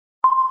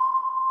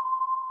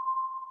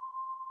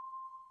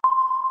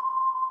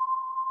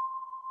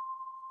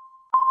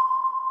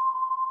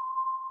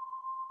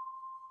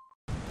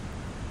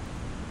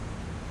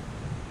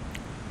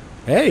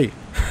Hey!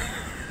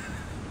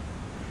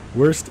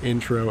 Worst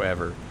intro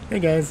ever.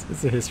 Hey guys,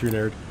 it's the History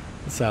Nerd,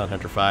 the Silent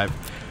Hunter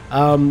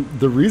 5.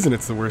 The reason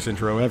it's the worst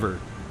intro ever.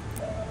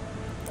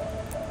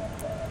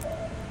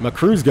 My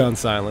crew's gone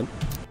silent.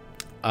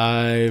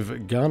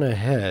 I've gone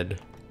ahead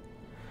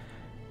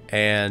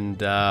and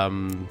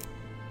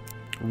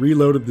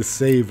reloaded the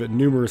save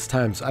numerous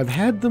times. I've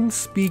had them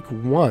speak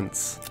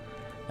once,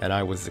 and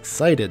I was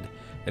excited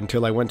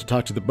until I went to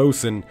talk to the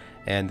bosun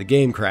and the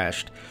game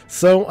crashed.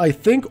 So I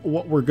think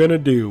what we're gonna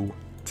do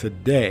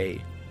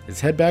today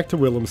is head back to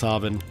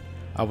Wilhelmshaven.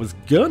 I was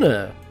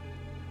gonna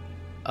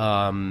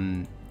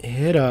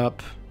hit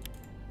up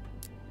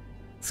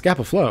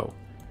Scapa Flow,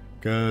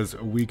 because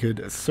we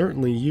could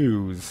certainly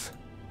use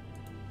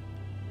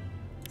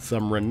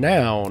some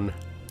renown.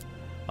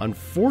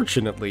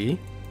 Unfortunately,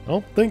 I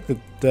don't think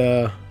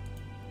that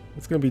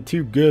it's going to be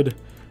too good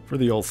for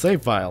the old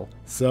save file.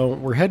 So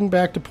we're heading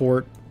back to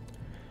port,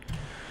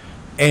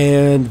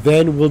 and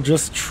then we'll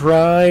just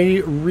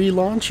try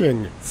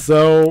relaunching.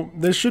 So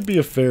this should be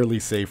a fairly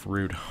safe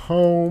route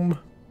home.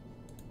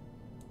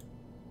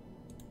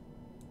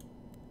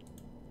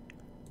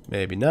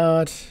 Maybe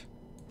not.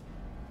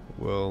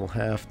 We'll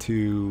have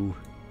to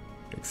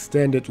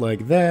extend it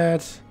like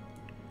that.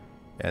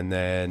 And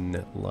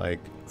then like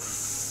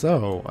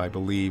so, I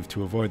believe,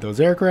 to avoid those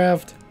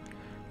aircraft.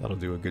 That'll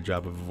do a good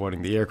job of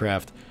avoiding the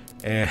aircraft.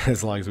 And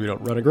as long as we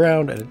don't run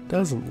aground, and it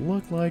doesn't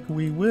look like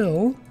we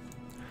will.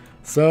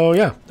 So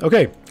yeah,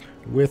 okay.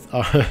 With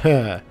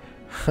doesn't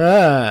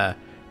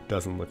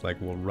look like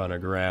we'll run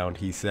aground,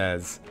 he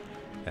says.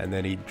 And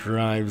then he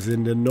drives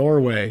into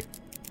Norway.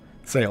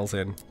 Sails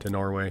in to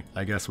Norway,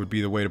 I guess would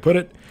be the way to put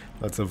it.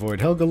 Let's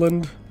avoid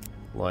Helgeland,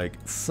 like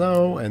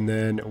so, and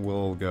then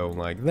we'll go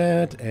like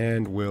that,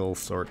 and we'll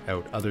sort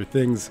out other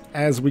things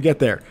as we get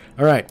there.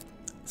 Alright,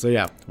 so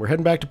yeah, we're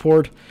heading back to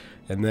port,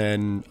 and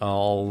then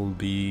I'll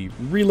be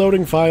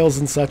reloading files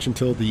and such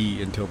until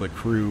the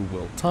crew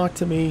will talk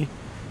to me,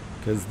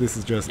 because this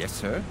is just... Yes,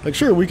 sir? Like,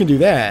 sure, we can do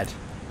that.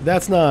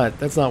 That's not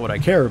what I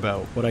care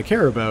about. What I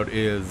care about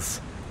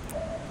is...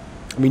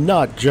 I mean,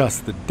 not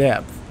just the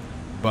depth,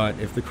 but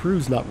if the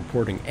crew's not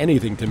reporting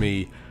anything to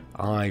me,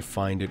 I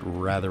find it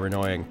rather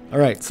annoying.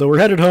 Alright, so we're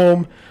headed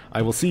home.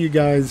 I will see you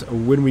guys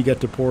when we get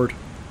to port.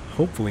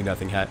 Hopefully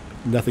nothing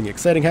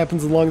exciting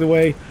happens along the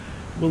way.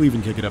 We'll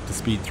even kick it up to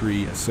speed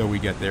 3 so we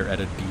get there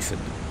at a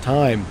decent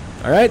time.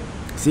 Alright,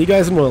 see you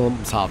guys in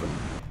Wilhelmshaven.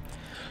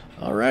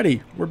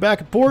 Alrighty, we're back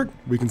at port.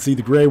 We can see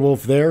the Grey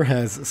Wolf there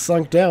has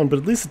sunk down, but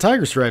at least the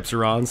Tiger Stripes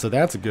are on, so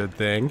that's a good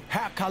thing.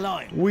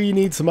 We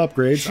need some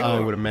upgrades, sure. I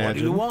would imagine. What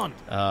do you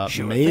want?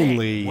 Sure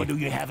mainly, thing. What do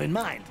you have in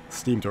mind?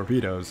 Steam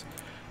torpedoes.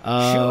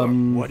 Sure.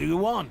 What do you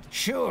want?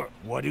 Sure.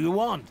 What do you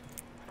want?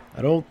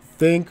 I don't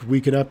think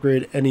we can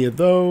upgrade any of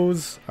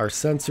those. Our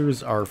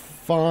sensors are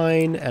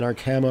fine, and our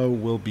camo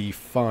will be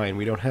fine.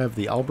 We don't have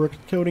the Albrecht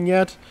coating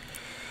yet,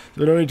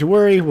 so no need to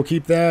worry. We'll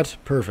keep that.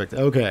 Perfect.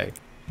 Okay.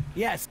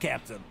 Yes,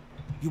 Captain.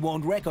 You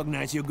won't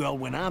recognize your girl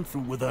when I'm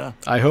through with her.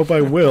 I hope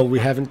I will. We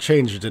haven't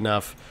changed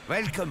enough.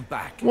 Welcome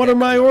back. What are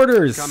my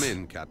orders? Come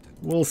in, Captain.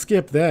 We'll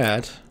skip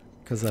that,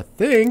 because I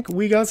think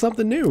we got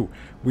something new.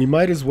 We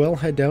might as well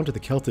head down to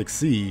the Celtic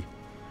Sea.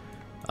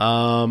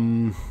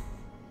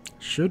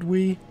 Should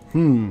we? I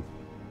don't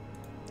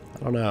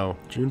know.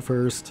 June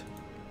 1st.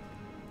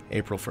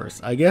 April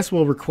 1st. I guess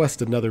we'll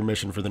request another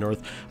mission for the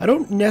North. I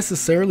don't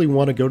necessarily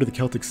want to go to the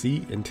Celtic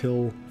Sea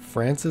until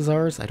France is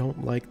ours. I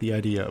don't like the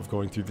idea of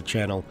going through the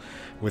channel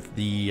with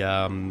the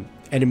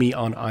enemy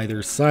on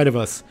either side of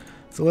us.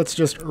 So let's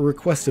just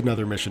request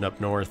another mission up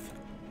north.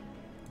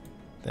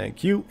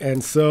 Thank you.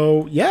 And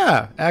so,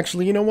 yeah,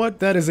 actually, you know what?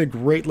 That is a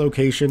great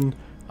location.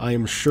 I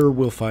am sure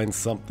we'll find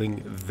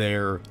something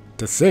there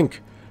to sink.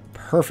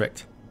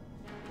 Perfect.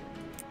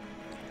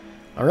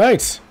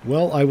 Alright,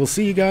 well, I will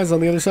see you guys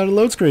on the other side of the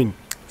load screen.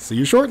 See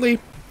you shortly.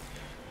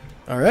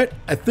 Alright,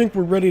 I think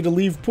we're ready to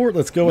leave port.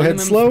 Let's go ahead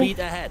slow. Speed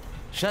ahead.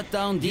 Shut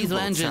down diesel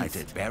engines.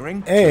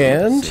 Bearing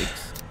and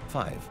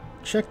 6-5.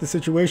 Check the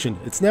situation.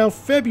 It's now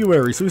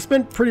February, so we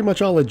spent pretty much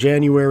all of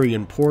January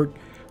in port,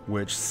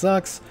 which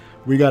sucks.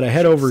 We gotta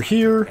head over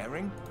here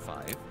Bearing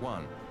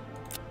 5-1.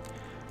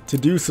 to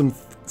do some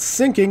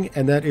sinking,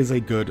 and that is a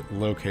good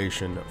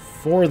location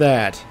for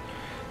that.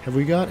 Have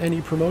we got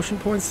any promotion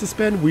points to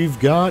spend? We've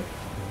got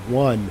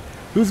one.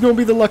 Who's going to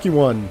be the lucky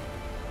one?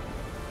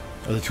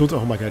 Oh, the tooltip.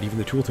 Oh my god, even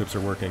the tooltips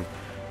are working.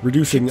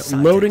 Reducing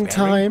loading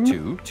time.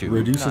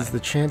 Reduces the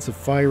chance of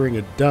firing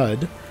a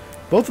dud.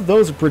 Both of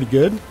those are pretty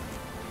good.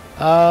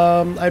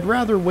 I'd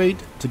rather wait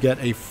to get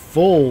a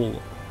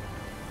full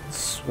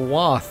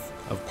swath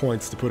of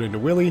points to put into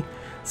Willy.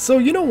 So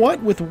you know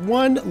what? With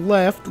one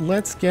left,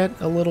 let's get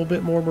a little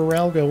bit more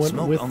morale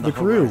going with the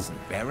crew.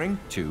 Bearing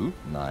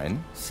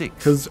 296.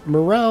 Because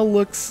morale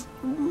looks,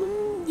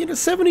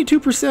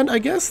 72%. I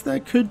guess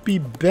that could be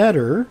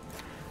better.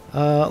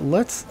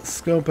 Let's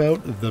scope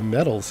out the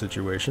medal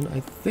situation.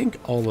 I think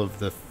all of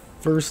the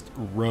first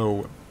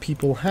row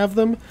people have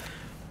them.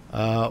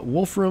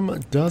 Wolfram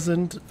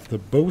doesn't, the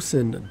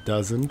bosun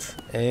doesn't,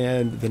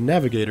 and the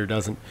navigator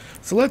doesn't.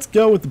 So let's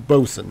go with the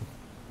bosun.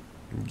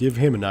 Give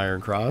him an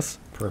Iron Cross.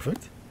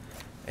 Perfect.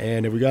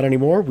 And if we got any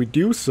more, we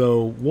do.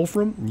 So,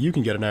 Wolfram, you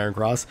can get an Iron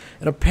Cross.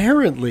 And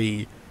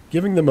apparently,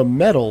 giving them a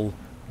medal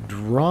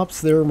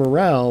drops their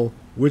morale,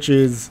 which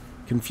is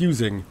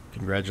confusing.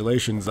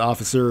 Congratulations,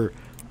 officer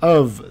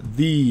of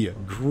the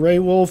Grey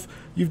Wolf.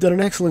 You've done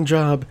an excellent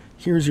job.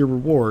 Here's your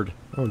reward.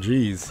 Oh,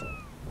 jeez.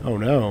 Oh,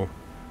 no.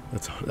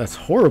 That's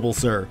horrible,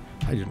 sir.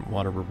 I didn't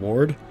want a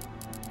reward.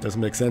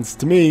 Doesn't make sense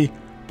to me.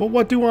 But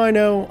what do I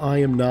know? I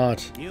am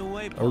not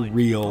a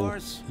real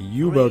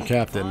U-boat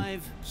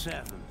captain.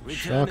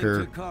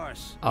 Shocker.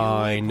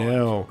 I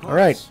know.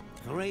 Alright.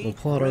 We'll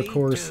plot our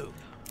course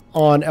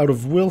on out of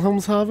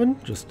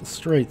Wilhelmshaven. Just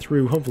straight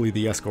through. Hopefully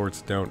the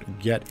escorts don't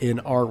get in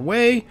our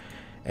way.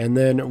 And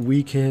then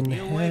we can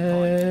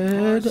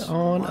head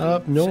on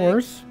up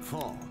north.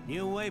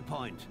 New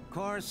waypoint.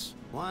 Course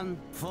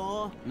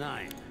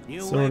 149.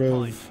 New Sort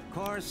waypoint. of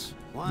Course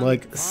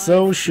like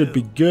so should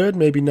be 152. good.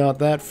 Maybe not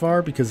that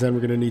far because then we're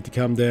going to need to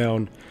come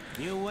down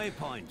New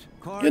waypoint.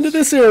 Course into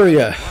this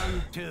area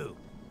 12.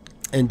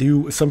 and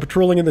do some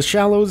patrolling in the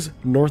shallows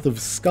north of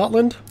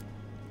Scotland.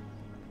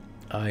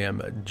 I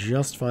am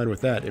just fine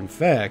with that. In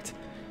fact,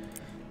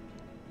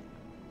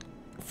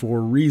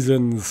 for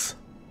reasons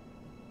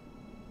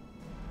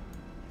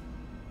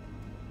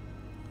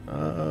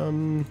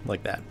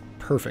like that.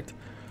 Perfect.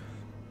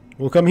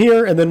 We'll come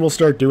here and then we'll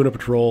start doing a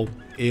patrol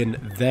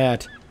in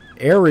that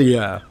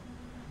area.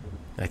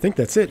 I think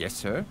that's it. Yes,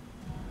 sir.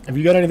 Have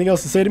you got anything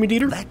else to say to me,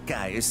 Dieter? That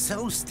guy is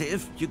so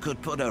stiff, you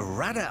could put a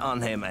rudder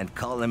on him and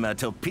call him a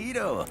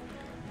torpedo.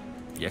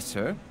 Yes,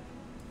 sir.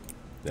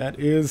 That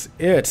is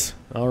it.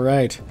 All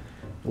right.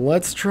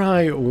 Let's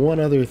try one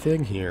other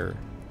thing here.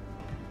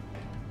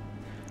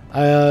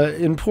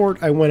 In port,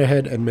 I went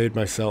ahead and made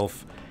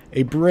myself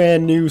a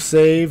brand new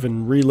save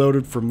and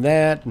reloaded from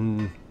that,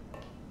 and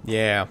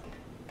yeah.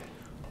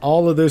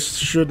 All of this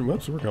should...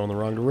 Whoops, we're going the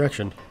wrong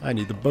direction. I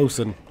need the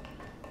bosun.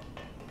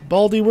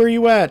 Baldy, where are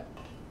you at?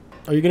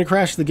 Are you going to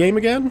crash the game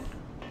again?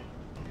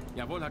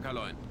 Jawohl, Herr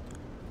Kaloin.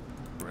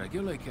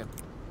 Regular,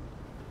 Captain.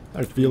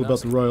 How do you feel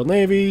about the Royal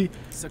Navy?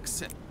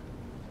 Success.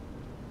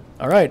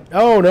 Alright.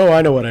 Oh, no,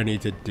 I know what I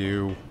need to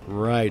do.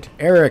 Right.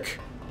 Eric,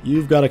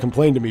 you've got to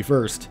complain to me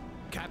first.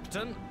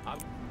 Captain,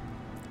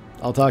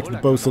 I'll talk to the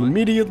bosun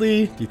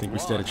immediately. Do you think we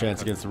stand a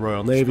chance against the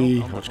Royal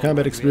Navy? How much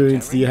combat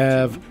experience do you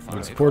have? I'm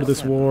in support of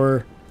this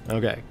war.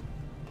 Okay.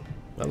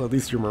 Well, at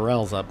least your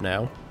morale's up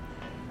now.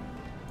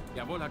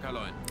 Jawohl, Herr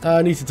Kaloin.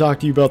 I need to talk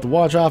to you about the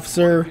watch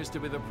officer. Appears to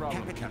be the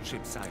problem. Capital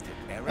ship sighted.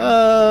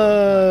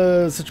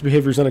 Error. Such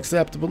behavior is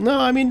unacceptable. No,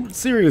 I mean,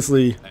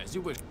 seriously. As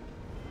you wish.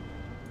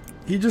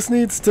 He just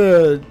needs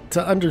to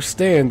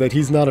understand that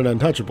he's not an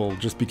untouchable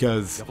just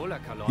because Jawohl, Herr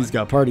Kaloin. he's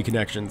got party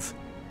connections.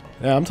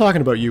 Yeah, I'm talking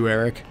about you,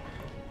 Eric.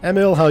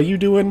 Emil, how you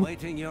doing?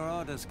 Waiting your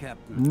orders,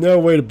 Captain. No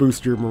way to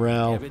boost your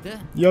morale. Ja, bitte?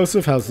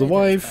 Yosef, how's the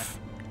wife?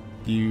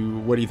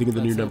 What do you think of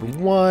the new number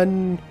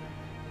one?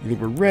 You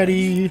think we're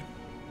ready?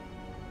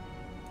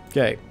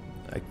 Okay,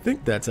 I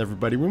think that's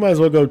everybody. We might as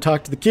well go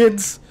talk to the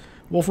kids.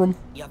 Wolfram,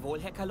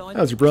 Jawohl, Herr Kaloin.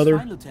 how's your brother?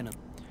 Fine, Lieutenant.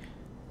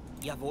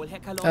 Jawohl, Herr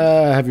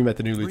Kaloin. Have you met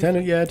the new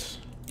lieutenant yet?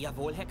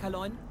 Jawohl, Herr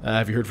Kaloin.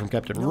 Have you heard from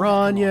Captain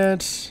Ron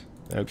yet?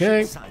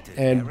 Okay,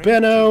 and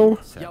Benno,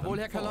 Jawohl,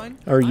 Herr Kaloin.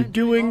 how are you I'm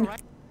doing? all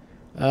right.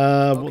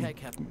 Well, Okay,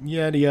 Captain.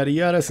 yada yada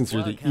yada, since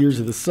you're Well, the ears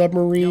of the Jawohl, Herr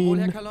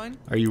submarine. Kaloin.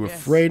 Are you Yes.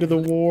 afraid of the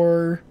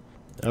war?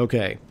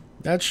 Okay,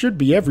 that should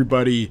be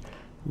everybody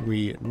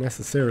we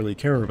necessarily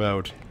care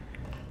about.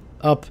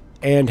 Up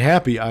and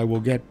happy. I will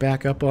get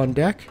back up on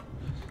deck.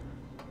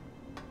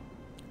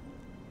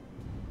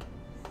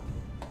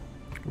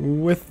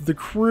 With the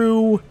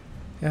crew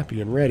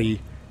happy and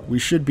ready, we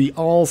should be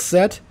all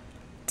set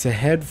to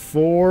head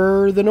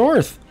for the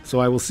north. So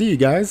I will see you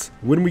guys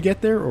when we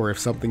get there, or if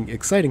something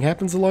exciting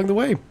happens along the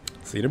way.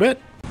 See you in a bit.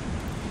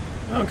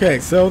 Okay,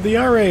 so the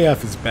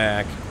RAF is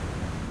back.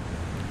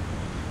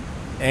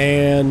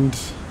 And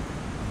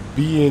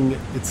being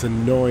its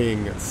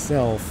annoying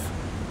self.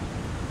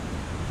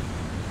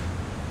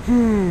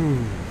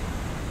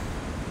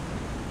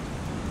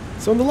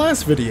 So in the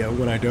last video,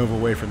 when I dove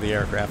away from the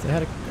aircraft, I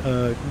had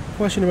a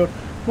question about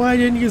why I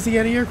didn't use the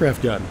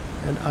anti-aircraft gun.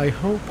 And I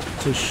hope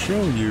to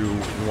show you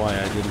why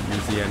I didn't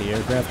use the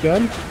anti-aircraft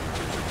gun.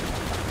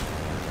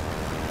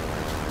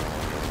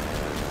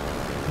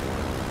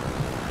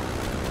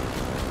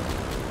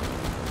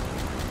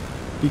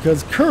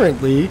 Because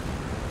currently,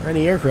 our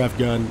anti-aircraft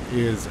gun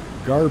is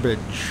garbage.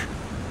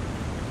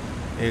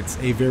 It's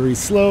a very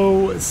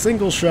slow,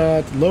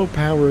 single-shot,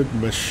 low-powered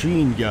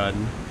machine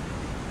gun.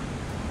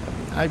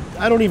 I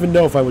don't even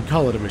know if I would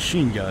call it a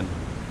machine gun.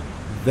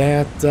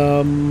 That,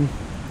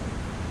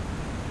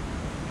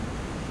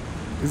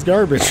 is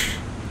garbage,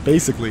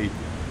 basically.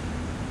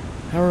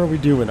 How are we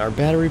doing? Our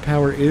battery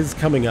power is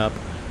coming up.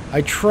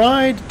 I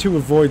tried to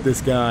avoid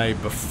this guy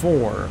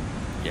before.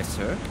 Yes,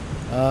 sir.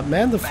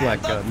 Man the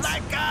flak guns.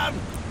 Flag gun!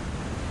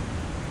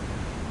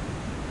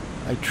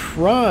 I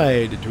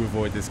tried to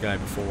avoid this guy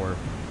before.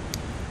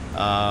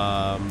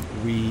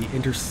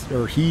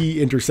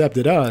 He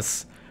intercepted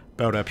us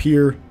about up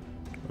here.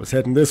 I was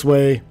heading this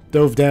way,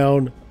 dove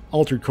down.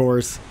 altered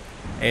course,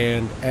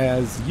 and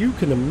as you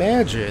can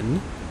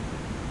imagine,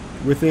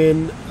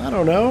 within, I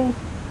don't know,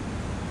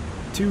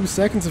 2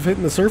 seconds of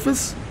hitting the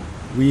surface,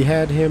 we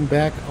had him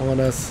back on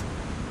us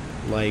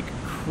like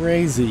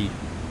crazy.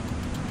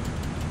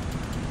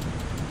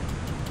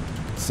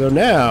 So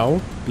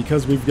now,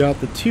 because we've got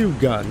the 2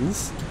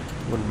 guns,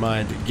 wouldn't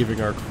mind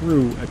giving our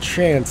crew a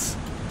chance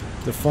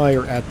to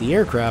fire at the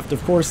aircraft.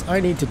 Of course, I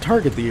need to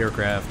target the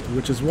aircraft,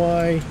 which is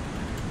why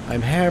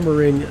I'm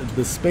hammering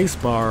the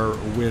spacebar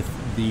with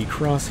the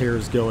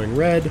crosshairs going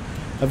red.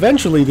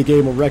 Eventually, the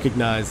game will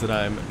recognize that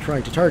I'm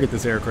trying to target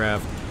this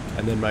aircraft,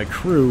 and then my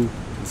crew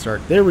can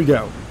start. There we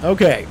go.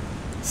 Okay,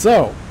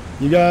 so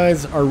you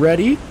guys are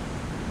ready?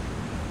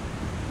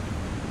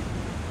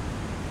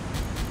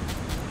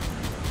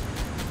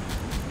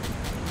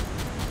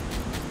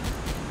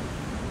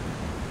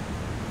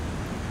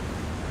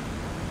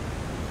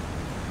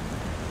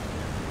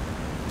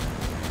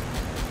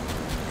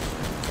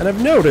 And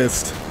I've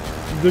noticed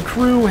the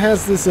crew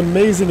has this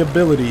amazing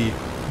ability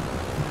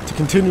to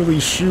continually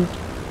shoot,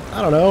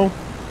 I don't know,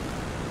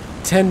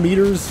 10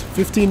 meters,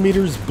 15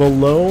 meters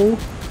below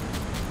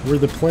where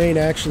the plane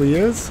actually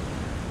is.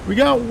 We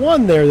got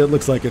one there that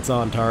looks like it's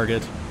on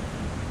target.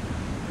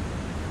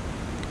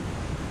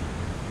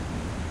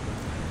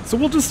 So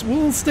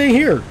we'll stay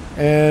here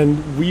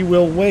and we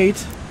will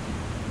wait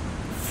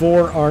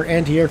for our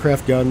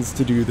anti-aircraft guns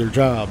to do their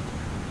job.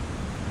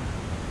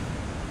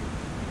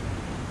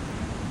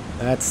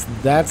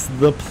 That's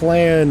the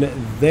plan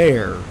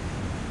there.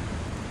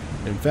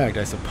 In fact,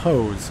 I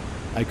suppose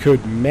I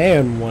could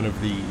man one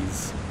of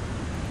these.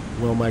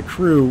 Well, my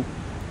crew...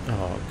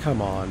 Oh,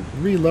 come on.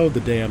 Reload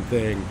the damn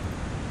thing.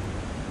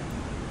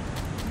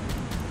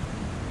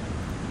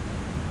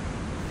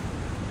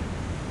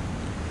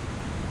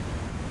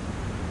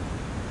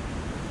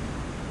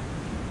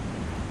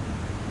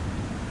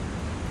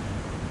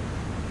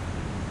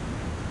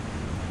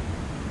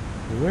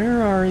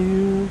 Where are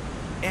you?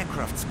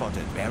 Aircraft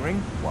spotted. Bearing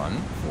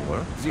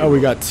 140. Oh, we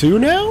got 2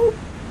 now?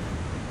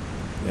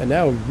 Yeah,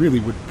 now really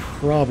would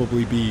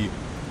probably be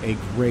a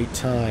great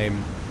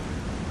time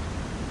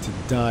to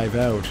dive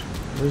out.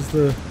 Where's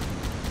the...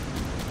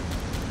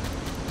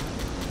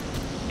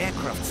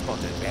 Aircraft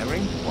spotted.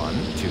 Bearing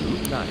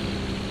 129.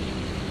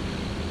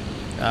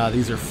 Ah,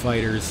 these are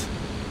fighters.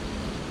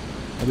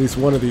 At least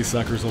one of these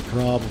suckers will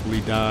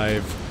probably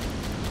dive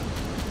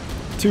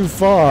too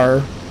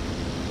far.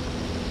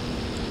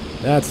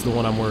 That's the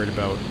one I'm worried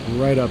about.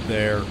 Right up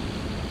there.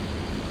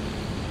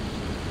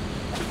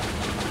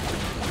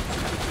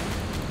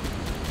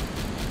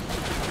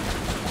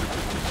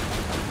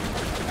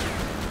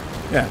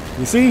 Yeah,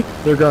 you see?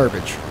 They're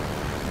garbage.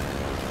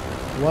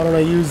 Why don't I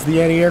use the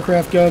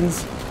anti-aircraft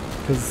guns?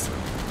 Because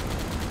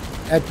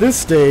at this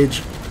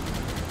stage,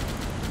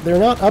 they're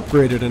not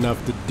upgraded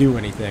enough to do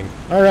anything.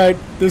 Alright,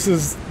 this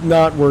is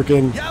not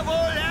working.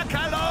 Jawohl, Herr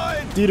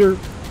Kaloin! Dieter...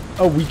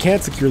 Oh, we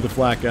can't secure the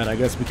flak gun, I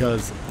guess,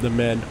 because the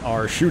men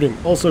are shooting.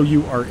 Also,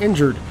 you are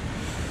injured.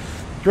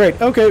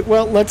 Great. Okay,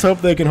 well, let's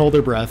hope they can hold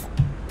their breath.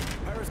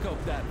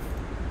 Periscope depth.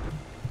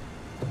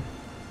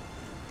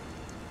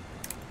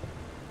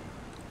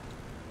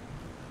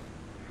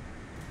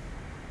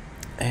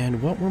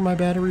 And what were my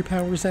battery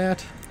powers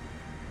at?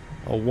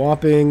 A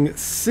whopping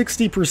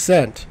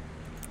 60%.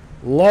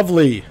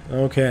 Lovely.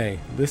 Okay,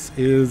 this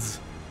is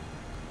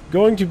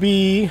going to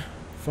be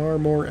far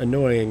more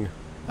annoying.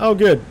 Oh,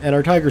 good. And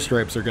our tiger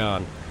stripes are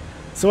gone.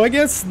 So I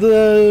guess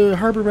the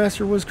harbor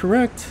master was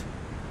correct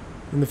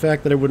in the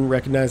fact that I wouldn't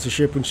recognize the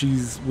ship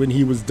when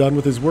he was done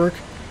with his work,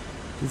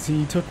 because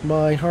he took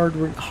my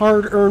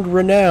hard-earned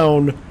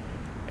renown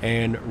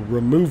and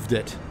removed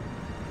it.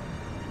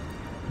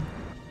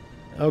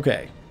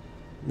 Okay.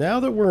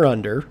 Now that we're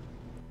under,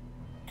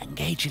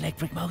 Engage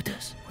electric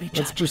motors.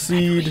 let's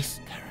proceed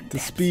to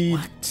speed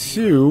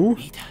 2.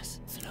 Meters.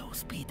 Slow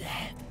speed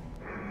ahead.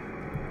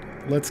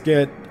 Let's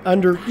get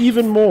under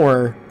even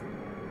more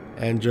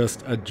and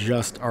just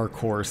adjust our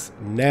course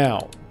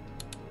now.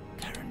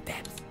 Current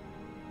depth.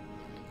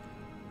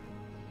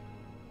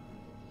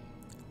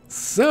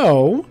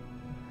 So,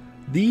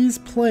 these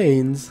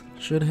planes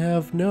should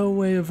have no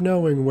way of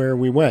knowing where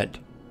we went.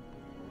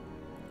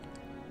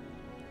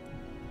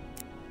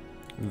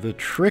 The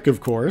trick, of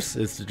course,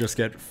 is to just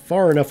get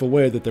far enough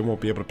away that they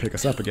won't be able to pick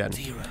us up again.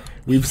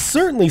 We've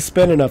certainly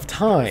spent enough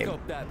time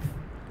Periscope depth.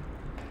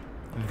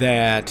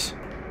 that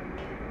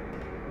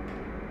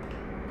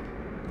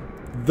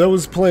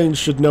those planes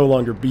should no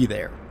longer be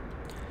there.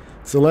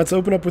 So let's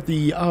open up with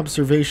the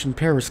observation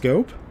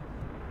periscope.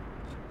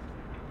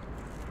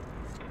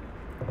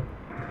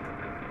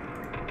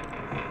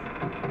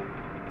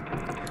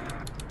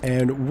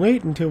 And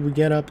wait until we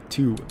get up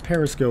to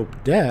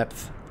periscope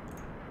depth.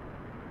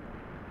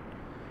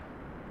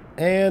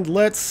 And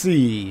let's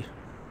see.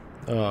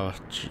 Oh,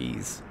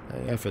 jeez. I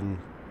effing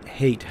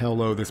hate how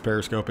low this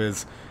periscope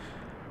is.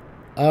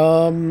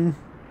 But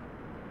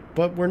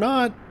we're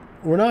not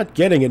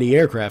getting any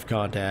aircraft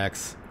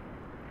contacts.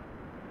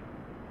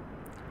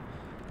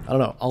 I don't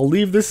know. I'll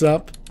leave this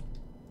up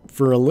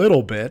for a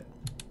little bit.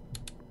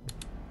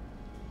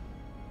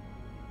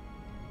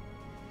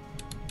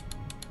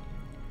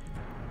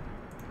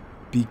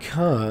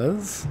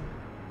 Because,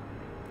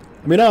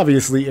 I mean,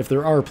 obviously, if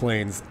there are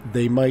planes,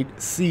 they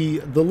might see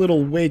the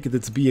little wake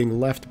that's being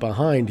left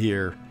behind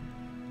here.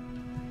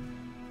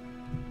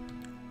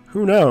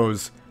 Who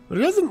knows? But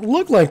it doesn't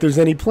look like there's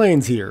any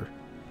planes here.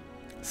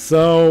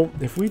 So,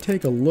 if we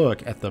take a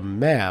look at the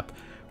map,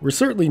 we're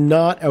certainly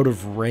not out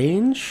of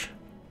range.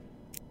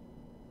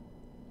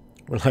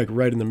 We're like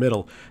right in the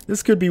middle.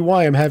 This could be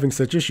why I'm having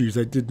such issues.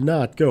 I did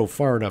not go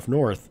far enough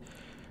north.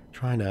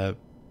 Trying to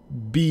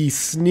be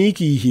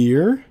sneaky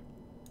here.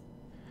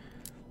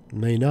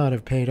 May not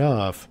have paid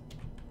off.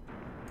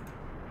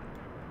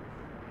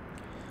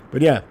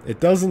 But yeah, it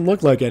doesn't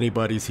look like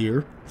anybody's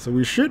here. So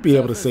we should be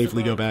able to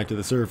safely go back to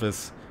the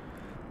surface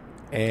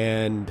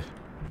and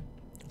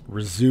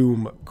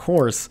resume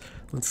course.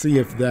 Let's see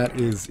if that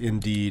is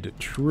indeed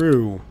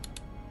true.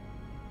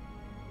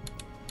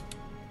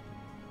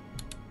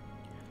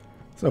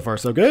 So far,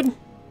 so good.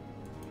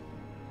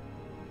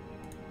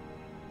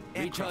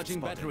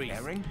 Recharging batteries.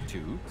 Bearing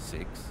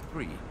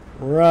 263.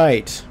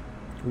 Right.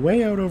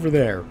 Way out over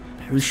there.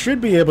 We should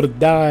be able to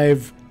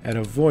dive and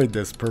avoid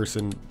this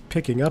person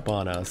picking up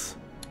on us.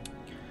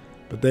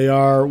 But they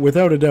are,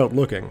 without a doubt,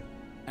 looking.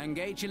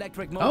 Engage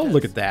electric motors. Oh,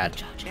 look at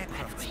that.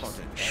 Aircraft spotted.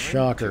 Bearing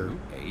Shocker.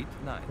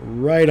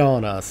 289. Right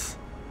on us.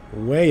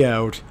 Way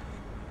out.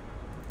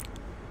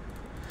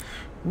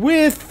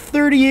 With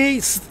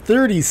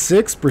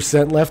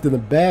 36% left in the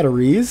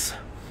batteries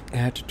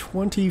at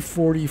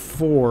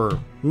 2044.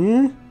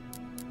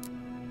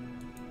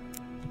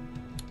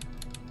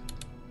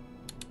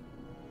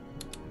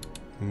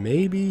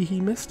 Maybe he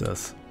missed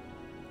us.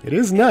 It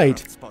is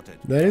night. Aircraft spotted.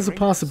 That is a Bearing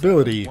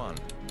possibility. 71.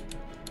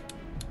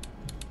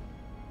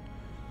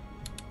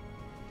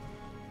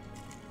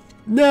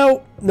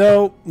 No,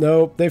 no,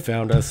 no. They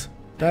found us.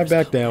 Dive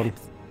back down.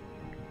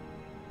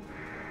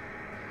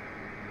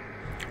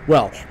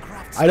 Well,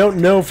 I don't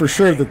know for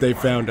sure that they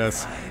found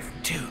us,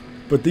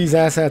 but these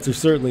asshats are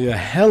certainly a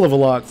hell of a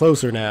lot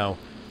closer now,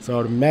 so I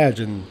would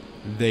imagine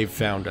they've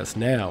found us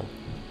now.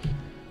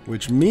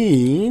 Which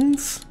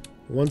means,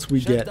 once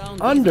we get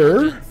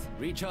under,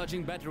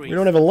 Recharging batteries. we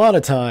don't have a lot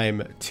of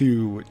time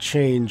to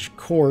change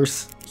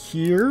course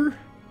here.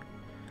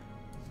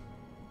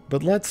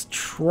 But let's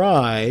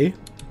try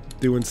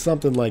doing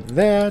something like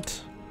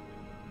that.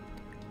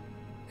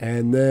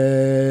 And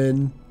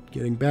then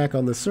getting back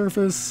on the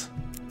surface.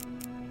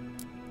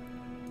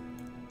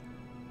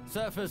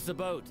 Surface the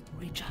boat.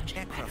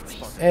 Recharging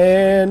batteries.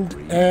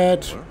 And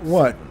at,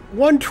 what,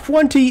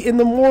 1:20 in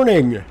the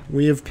morning,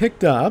 we have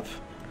picked up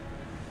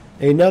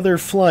another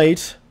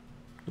flight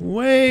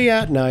way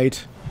at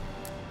night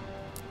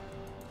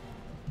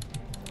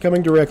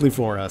coming directly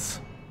for us.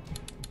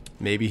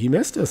 Maybe he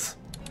missed us.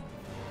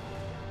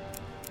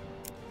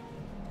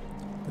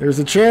 There's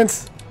a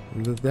chance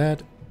that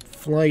that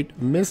flight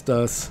missed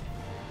us.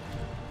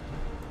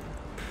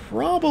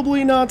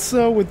 Probably not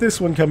so with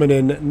this one coming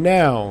in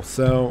now.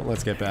 So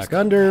let's get back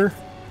under.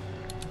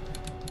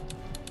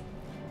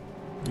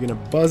 You're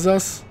gonna buzz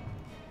us?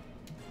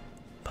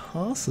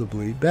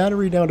 Possibly.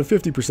 Battery down to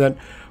 50%.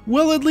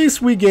 Well, at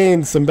least we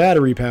gained some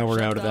battery power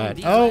out of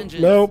that. Oh,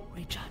 nope.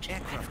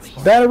 Recharging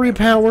batteries. Battery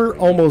power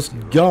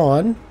almost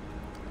gone.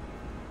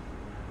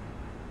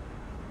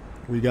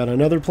 We got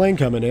another plane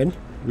coming in.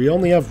 We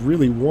only have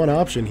really one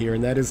option here,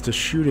 and that is to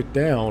shoot it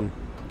down.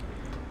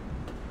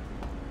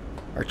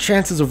 Our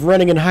chances of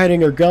running and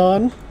hiding are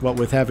gone, what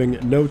with having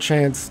no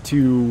chance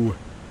to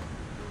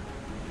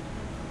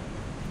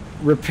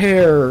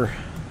repair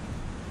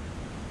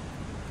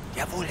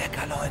Jawohl, Herr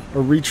Kaloin.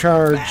 or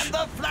recharge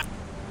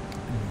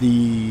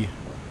the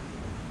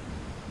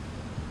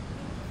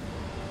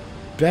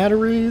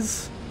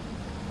batteries.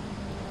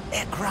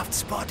 Aircraft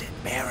spotted.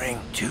 Bearing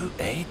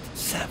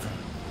 287.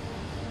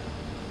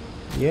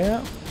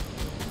 Yeah.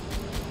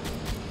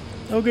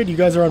 Oh good, you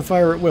guys are on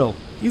fire at will.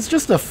 He's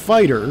just a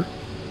fighter.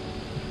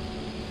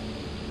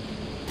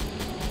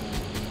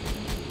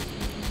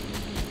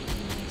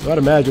 So I'd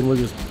imagine we're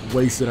just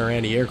wasting our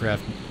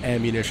anti-aircraft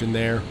ammunition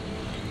there.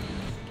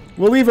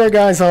 We'll leave our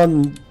guys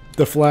on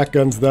the flak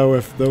guns, though.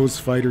 If those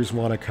fighters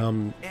want to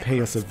come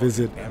pay us a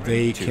visit,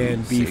 they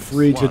can be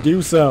free to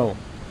do so.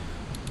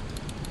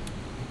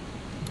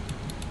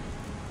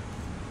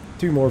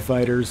 2 more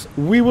fighters.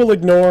 We will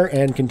ignore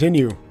and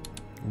continue.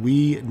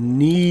 We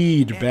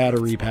need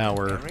battery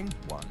power. Bearing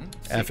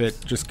F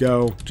it. Just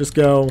go. Just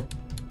go.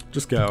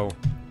 Just go.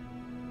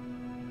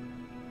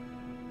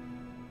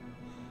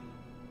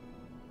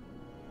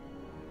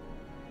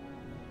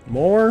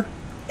 More?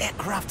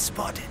 Aircraft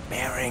spotted.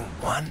 Bearing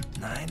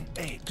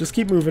 198. Just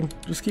keep moving.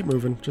 Just keep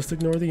moving. Just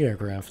ignore the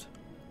aircraft.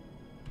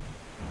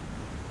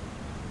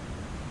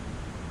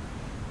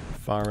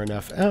 Far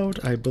enough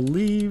out, I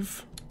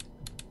believe.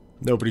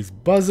 Nobody's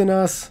buzzing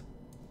us.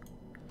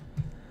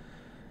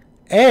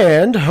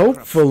 And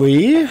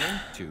hopefully...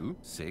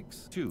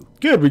 262.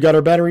 Good, we got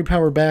our battery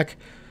power back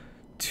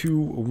to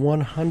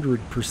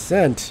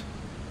 100%.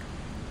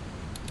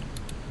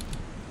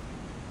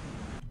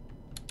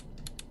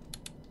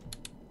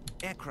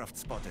 Aircraft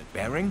spotted.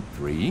 Bearing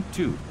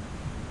 32.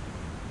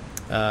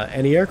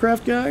 Any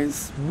aircraft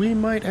guys? We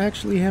might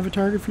actually have a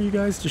target for you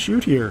guys to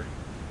shoot here.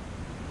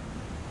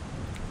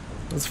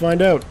 Let's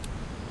find out.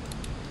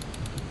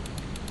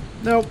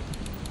 Nope.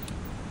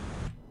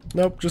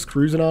 Nope, just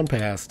cruising on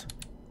past.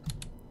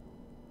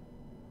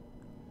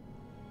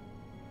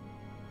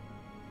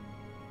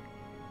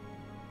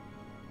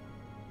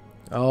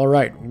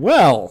 Alright,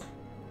 well.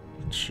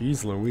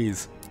 Jeez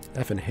Louise.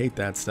 Effing hate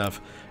that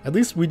stuff. At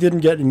least we didn't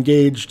get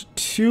engaged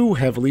too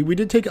heavily. We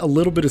did take a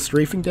little bit of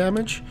strafing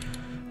damage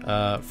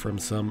from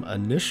some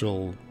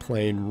initial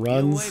plane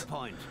runs.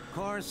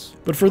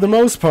 But for the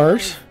most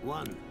part,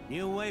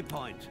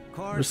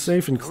 we're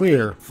safe and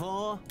clear.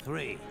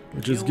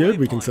 Which is good.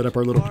 We can set up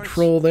our little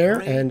patrol there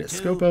and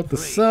scope out the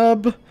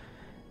sub.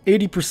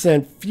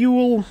 80%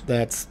 fuel,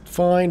 that's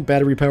fine.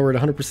 Battery power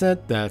at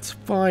 100%, that's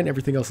fine.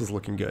 Everything else is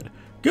looking good.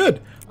 Good.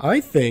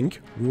 I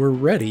think we're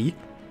ready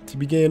to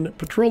begin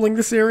patrolling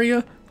this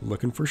area,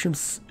 looking for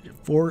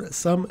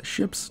some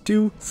ships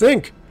to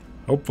sink.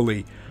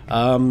 Hopefully.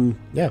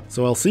 Yeah,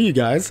 so I'll see you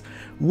guys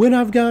when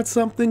I've got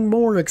something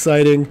more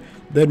exciting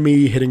than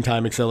me hitting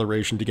time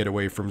acceleration to get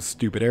away from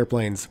stupid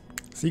airplanes.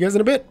 See you guys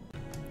in a bit.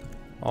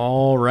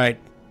 Alright,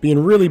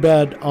 being really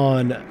bad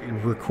on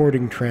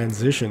recording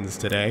transitions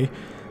today.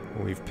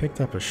 We've picked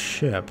up a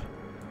ship,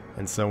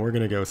 and so we're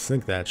going to go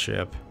sink that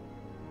ship.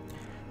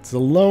 It's a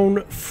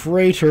lone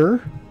freighter.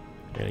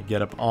 I'm going to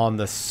get up on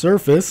the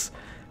surface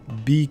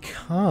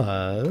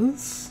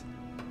because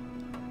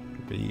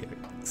we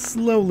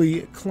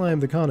slowly climb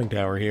the conning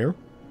tower here.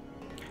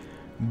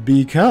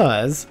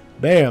 Because,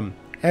 bam,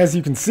 as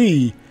you can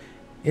see,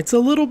 it's a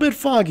little bit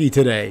foggy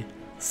today.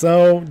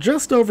 So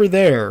just over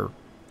there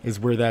is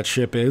where that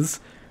ship is.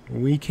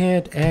 We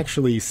can't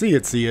actually see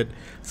it,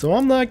 so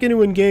I'm not going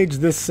to engage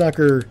this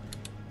sucker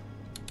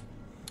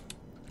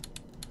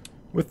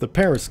with the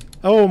periscope.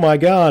 Oh my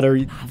god,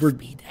 we're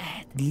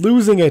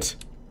losing it.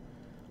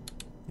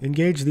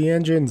 Engage the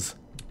engines.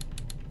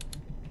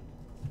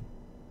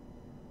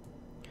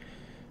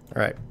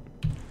 Alright,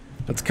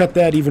 let's cut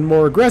that even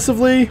more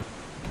aggressively.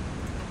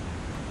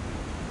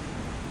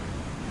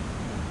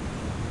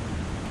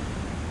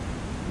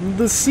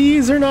 The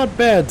seas are not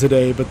bad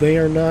today, but they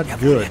are not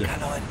good.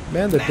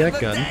 Man the deck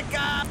gun.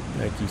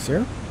 Thank you,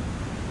 sir.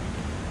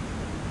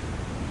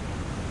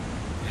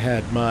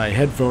 Had my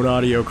headphone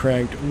audio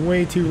cranked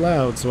way too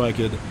loud so I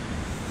could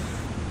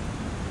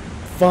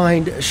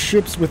find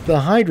ships with the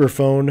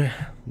hydrophone.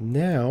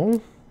 Now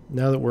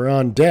that we're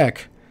on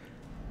deck,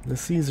 the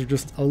seas are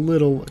just a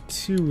little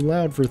too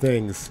loud for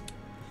things.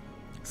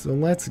 So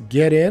let's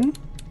get in.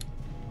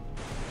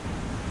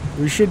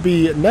 We should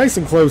be nice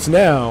and close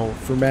now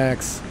for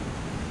Max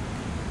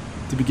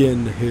to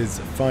begin his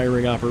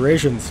firing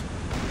operations.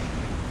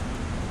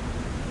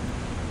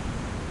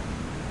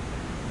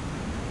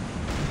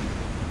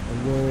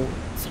 And we'll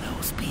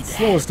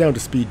slow us down to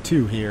speed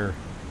 2 here.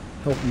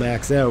 Help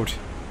Max out.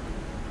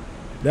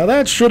 Now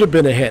that should have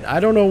been a hit. I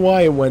don't know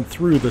why it went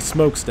through the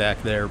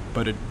smokestack there,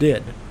 but it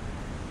did.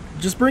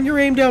 Just bring your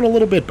aim down a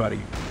little bit,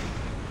 buddy.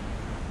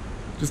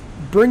 Just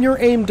bring your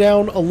aim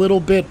down a little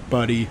bit,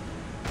 buddy.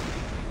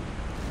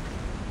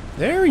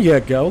 There you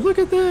go. Look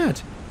at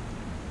that.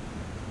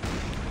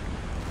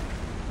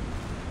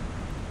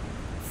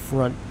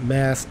 Front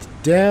mast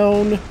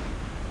down.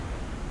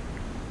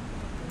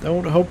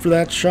 Don't hope for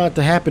that shot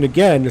to happen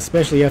again,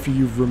 especially after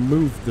you've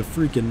removed the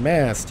freaking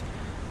mast.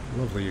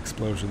 Lovely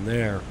explosion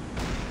there.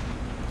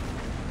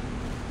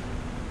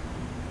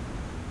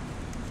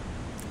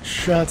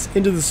 Shots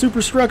into the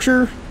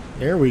superstructure.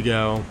 There we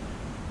go.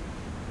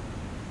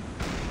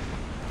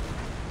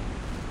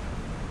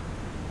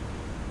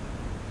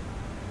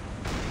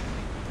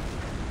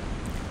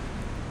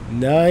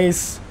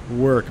 Nice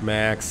work,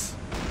 Max.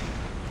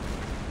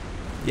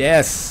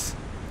 Yes!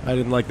 I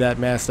didn't like that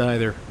mast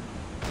either.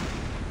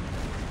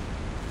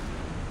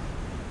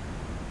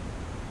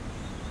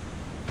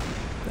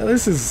 Now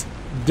this is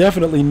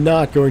definitely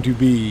not going to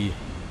be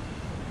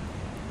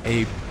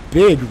a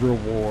big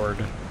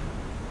reward.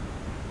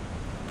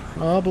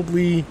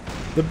 Probably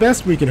the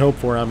best we can hope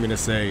for, I'm going to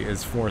say,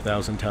 is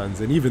 4,000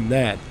 tons. And even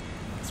that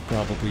is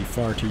probably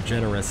far too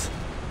generous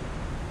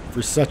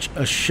for such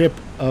a ship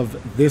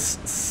of this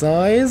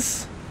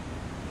size.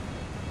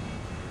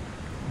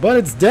 But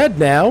it's dead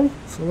now,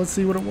 so let's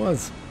see what it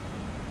was.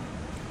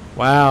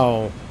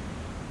 Wow,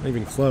 not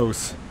even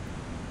close.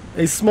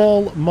 A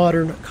small,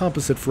 modern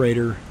composite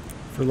freighter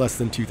for less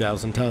than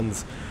 2,000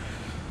 tons.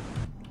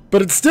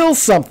 But it's still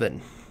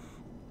something.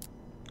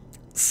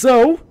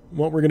 So,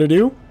 what we're going to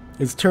do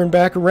is turn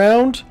back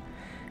around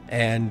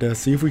and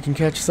see if we can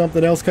catch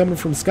something else coming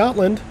from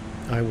Scotland.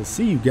 I will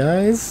see you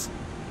guys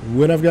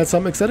when I've got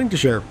something exciting to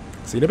share.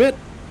 See you in a bit.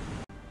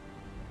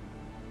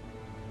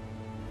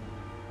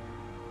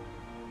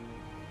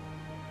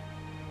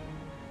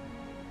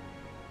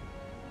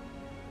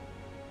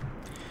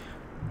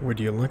 Would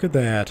you look at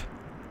that?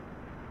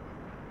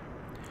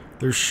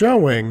 They're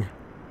showing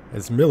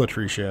as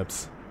military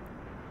ships.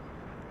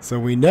 So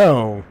we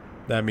know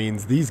that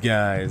means these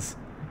guys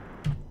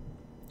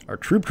are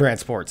troop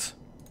transports.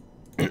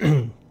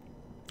 And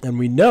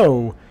we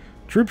know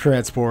troop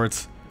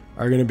transports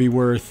are going to be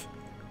worth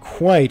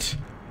quite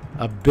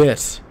a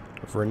bit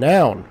of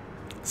renown.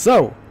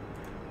 So,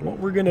 what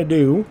we're going to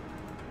do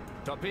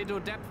Torpedo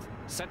depth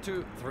set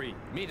to 3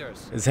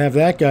 meters. is have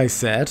that guy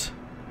set.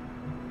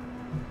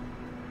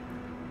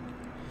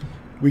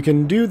 We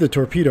can do the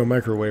torpedo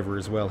microwaver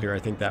as well here. I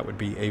think that would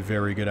be a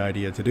very good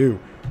idea to do.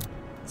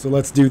 So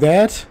let's do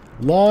that.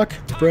 Lock,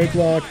 break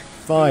lock,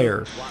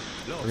 fire.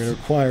 We're going to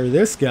require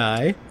this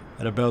guy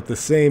at about the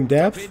same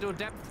depth,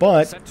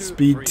 but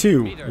speed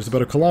 2. There's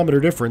about a kilometer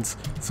difference,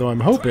 so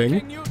I'm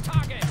hoping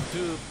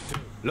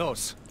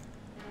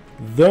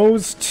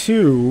those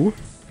two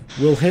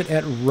will hit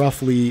at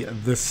roughly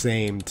the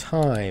same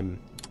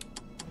time.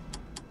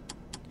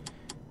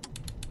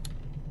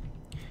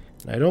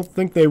 I don't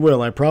think they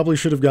will. I probably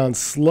should have gone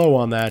slow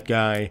on that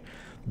guy,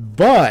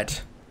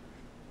 but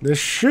this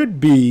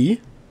should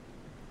be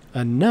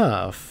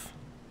enough.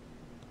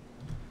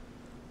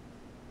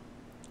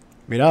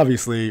 I mean,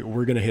 obviously,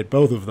 we're going to hit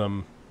both of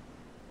them.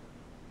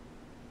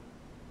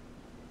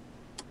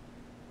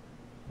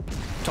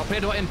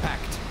 Torpedo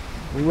impact.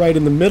 Right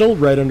in the middle,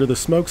 right under the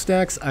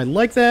smokestacks. I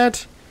like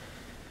that.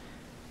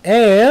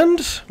 And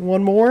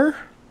one more.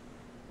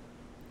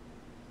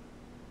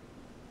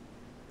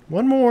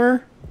 One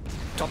more.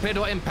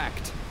 Torpedo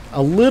impact.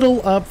 A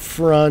little up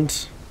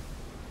front,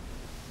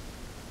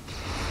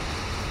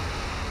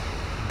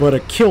 but a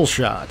kill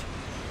shot.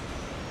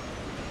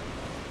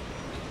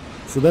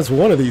 So that's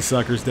one of these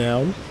suckers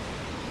down.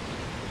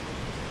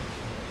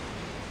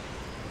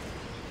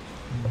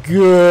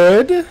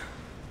 Good. And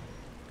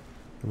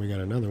we got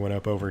another one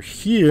up over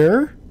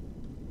here,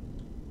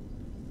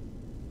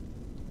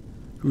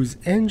 whose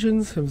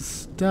engines have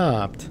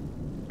stopped.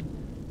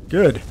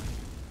 Good.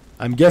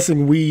 I'm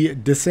guessing we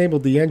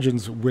disabled the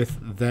engines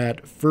with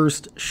that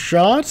first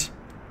shot,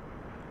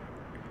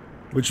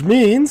 which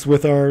means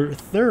with our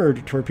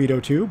third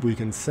torpedo tube, we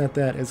can set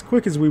that as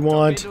quick as we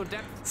want.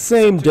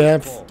 Same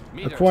depth,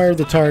 acquire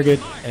the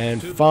target,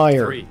 and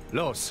fire.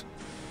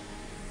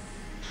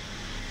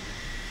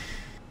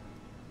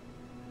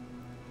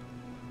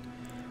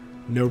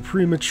 No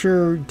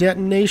premature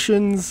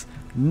detonations,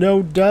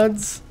 no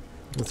duds.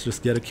 Let's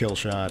just get a kill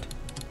shot.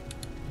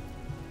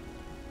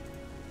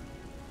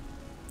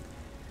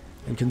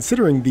 And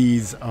considering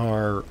these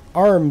are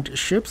armed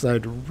ships,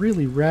 I'd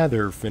really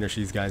rather finish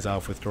these guys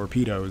off with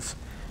torpedoes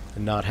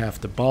and not have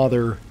to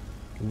bother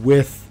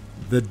with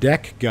the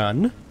deck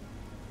gun.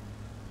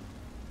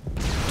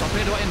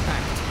 Torpedo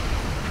impact.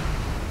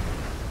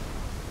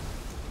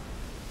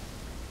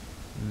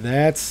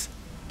 That's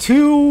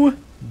 2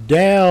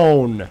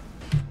 down.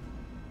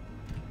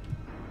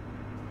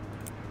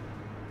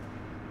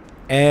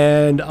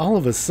 And all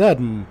of a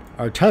sudden,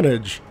 our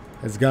tonnage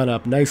has gone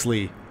up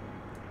nicely.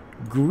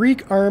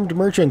 Greek armed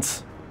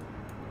merchants.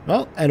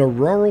 Well, and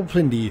Auroral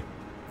Pindi.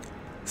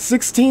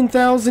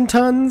 16,000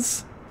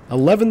 tons.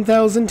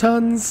 11,000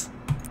 tons.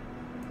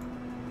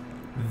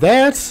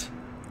 That,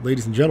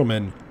 ladies and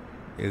gentlemen,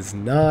 is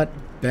not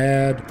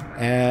bad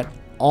at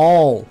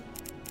all.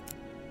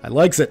 I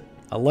likes it.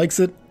 I likes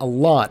it a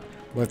lot.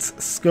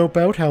 Let's scope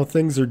out how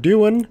things are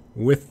doing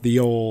with the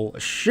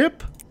old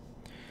ship.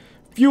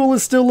 Fuel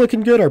is still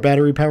looking good. Our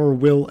battery power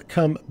will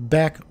come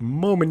back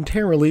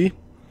momentarily.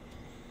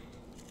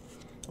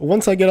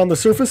 Once I get on the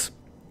surface,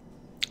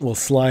 we'll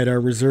slide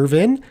our reserve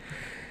in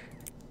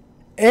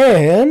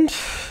and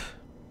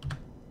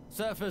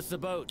Surface the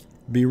boat.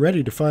 be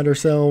ready to find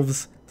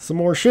ourselves some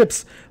more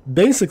ships.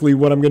 Basically,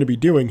 what I'm going to be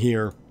doing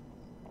here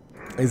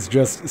is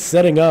just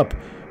setting up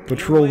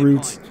patrol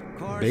routes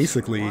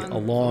basically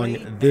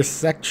along this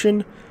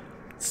section,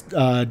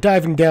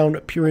 diving down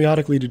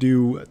periodically to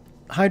do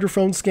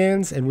hydrophone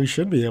scans, and we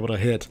should be able to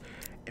hit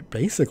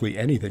basically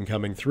anything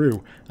coming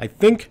through. I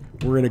think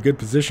we're in a good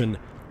position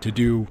to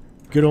do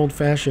good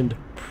old-fashioned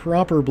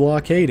proper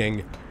blockading,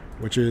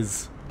 which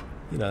is,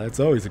 you know, that's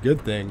always a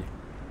good thing.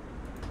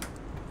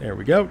 There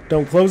we go.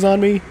 Don't close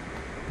on me.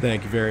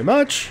 Thank you very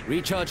much.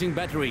 Recharging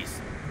batteries.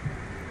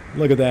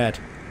 Look at that.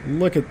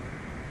 Look at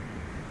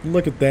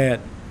that.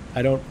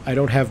 I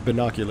don't have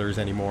binoculars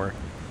anymore.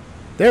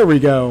 There we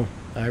go.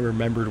 I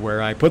remembered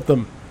where I put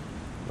them.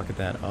 Look at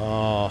that.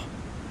 Oh,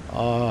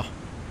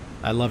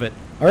 I love it.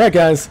 All right,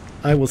 guys.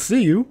 I will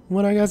see you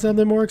when I got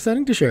something more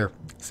exciting to share.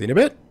 See you in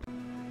a bit.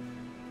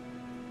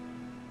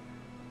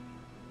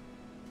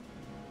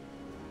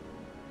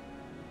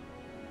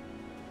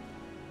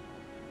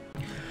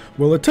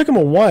 Well, it took them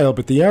a while,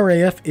 but the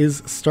RAF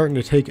is starting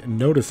to take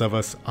notice of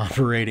us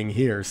operating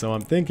here, so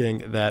I'm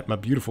thinking that my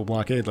beautiful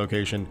blockade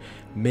location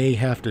may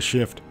have to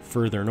shift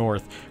further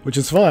north, which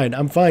is fine.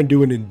 I'm fine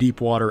doing it in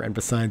deep water, and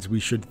besides, we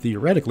should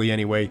theoretically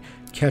anyway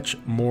catch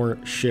more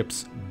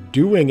ships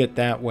doing it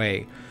that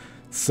way.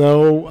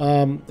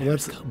 So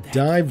let's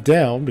dive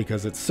down,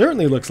 because it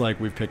certainly looks like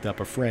we've picked up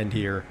a friend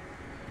here.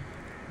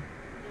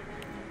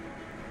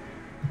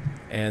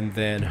 And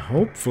then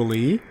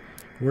hopefully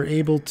we're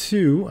able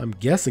to, I'm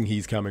guessing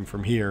he's coming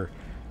from here,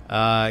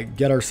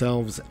 get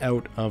ourselves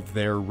out of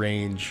their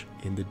range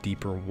in the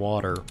deeper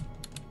water.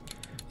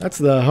 That's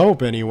the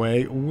hope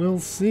anyway. We'll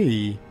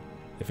see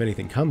if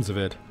anything comes of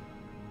it.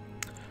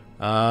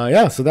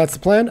 Yeah, so that's the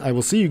plan. I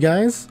will see you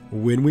guys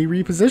when we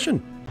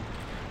reposition.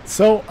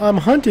 So I'm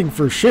hunting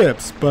for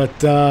ships, but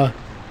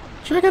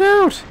check it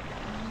out.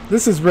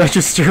 This is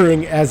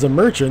registering as a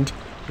merchant.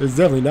 It's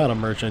definitely not a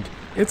merchant.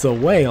 It's a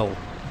whale.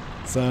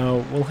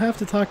 So we'll have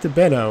to talk to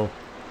Benno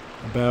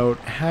about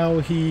how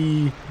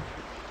he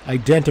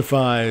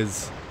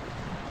identifies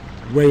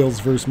whales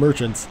versus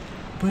merchants.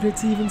 But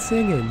it's even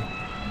singing.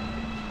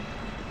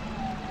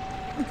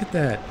 Look at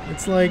that.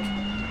 It's like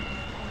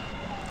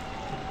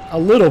a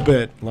little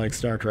bit like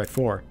Star Trek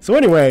 4. So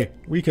anyway,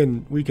 we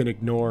can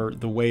ignore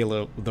the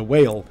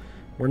whale.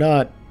 We're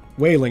not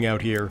whaling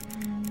out here,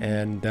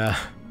 and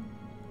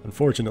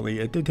unfortunately,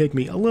 it did take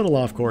me a little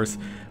off course.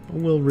 But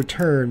we'll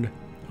return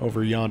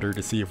over yonder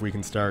to see if we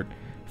can start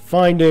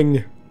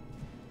finding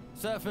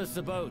Surface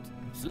the boat.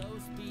 Slow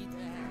speed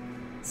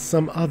ahead.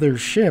 some other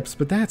ships.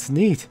 But that's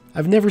neat.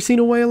 I've never seen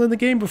a whale in the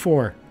game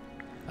before.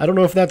 I don't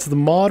know if that's the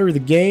mod or the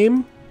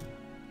game.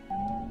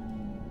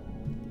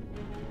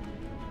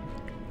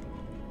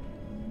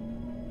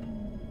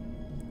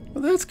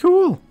 Well, that's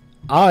cool.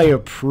 I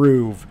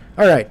approve.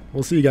 Alright,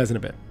 we'll see you guys in a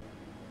bit.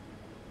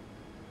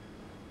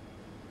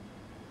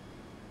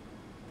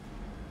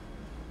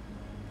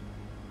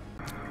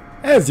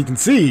 As you can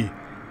see,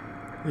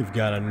 we've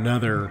got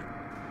another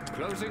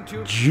Closing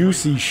tube.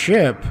 juicy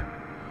ship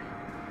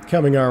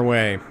coming our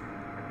way.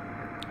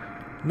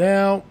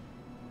 Now,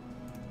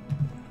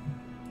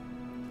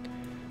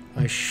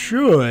 I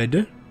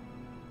should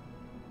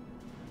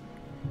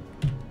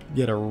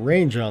get a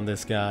range on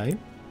this guy.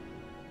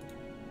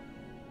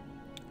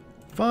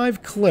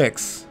 5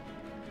 clicks.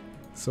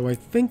 So I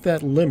think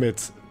that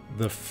limits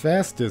the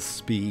fastest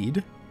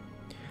speed.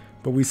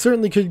 But we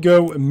certainly could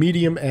go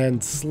medium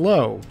and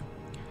slow.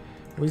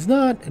 Well, he's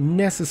not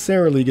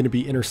necessarily going to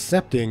be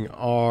intercepting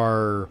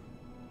our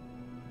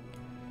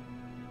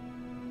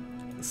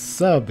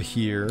sub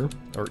here,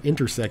 or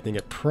intersecting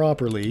it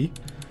properly.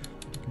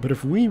 But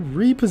if we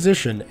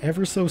reposition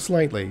ever so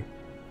slightly,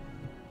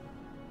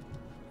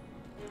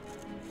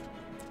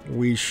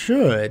 we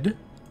should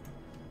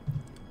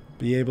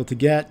be able to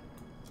get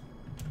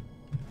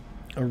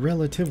a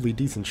relatively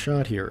decent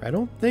shot here. I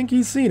don't think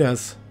he's seen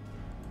us.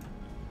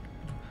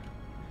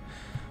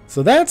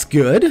 So that's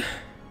good.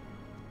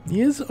 He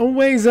is a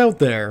ways out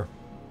there.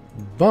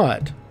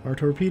 But our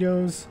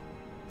torpedoes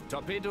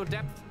Torpedo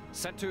depth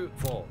set to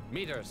 4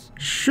 meters.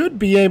 should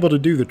be able to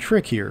do the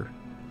trick here.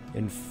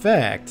 In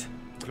fact,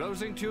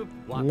 Closing tube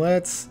 1.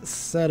 let's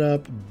set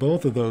up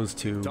both of those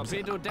tubes.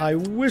 Torpedo depth I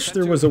wish set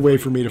there to was a way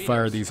 3 for me to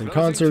fire meters. these in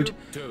Closing concert, tube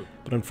 2.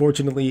 but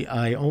unfortunately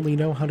I only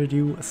know how to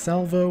do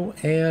salvo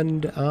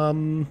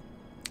and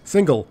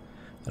single.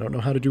 I don't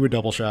know how to do a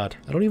double shot.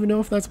 I don't even know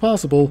if that's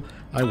possible.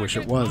 I wish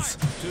it was.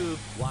 Tube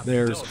 1.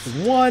 There's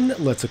 1.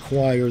 Let's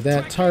acquire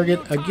that target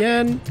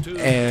again.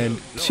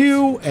 And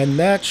 2. And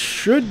that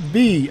should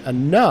be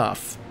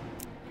enough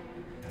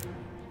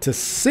to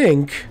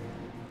sink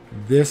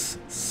this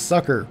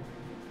sucker.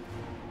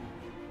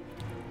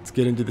 Let's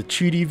get into the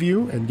cheaty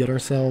view and get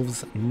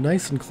ourselves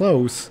nice and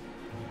close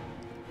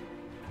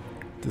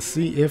to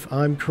see if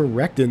I'm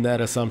correct in that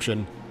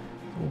assumption.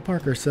 We'll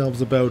park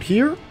ourselves about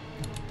here.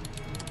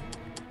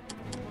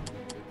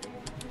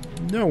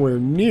 Nowhere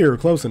near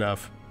close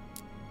enough.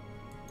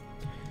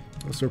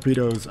 Those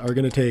torpedoes are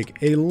going to take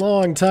a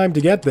long time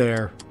to get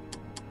there.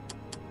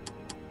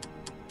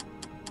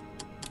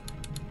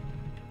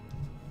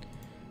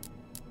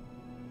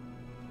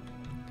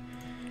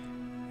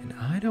 And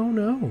I don't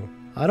know.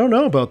 I don't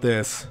know about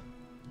this.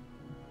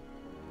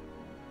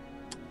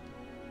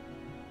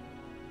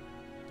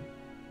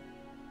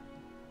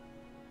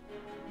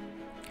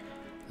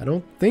 I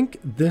don't think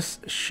this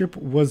ship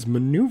was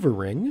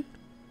maneuvering.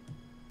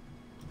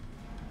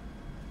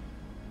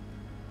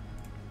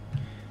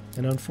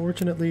 And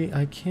unfortunately,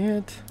 I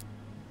can't.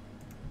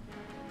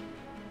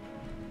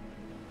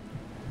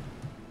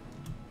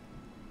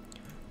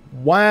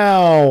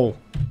 Wow!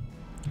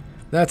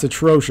 That's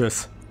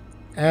atrocious.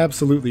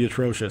 Absolutely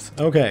atrocious.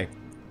 Okay.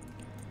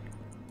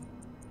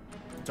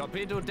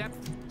 Torpedo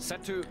depth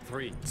set to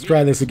 3. Let's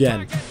try this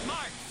again. Target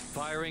marked.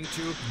 Firing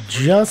tube.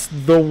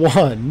 Just the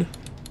one.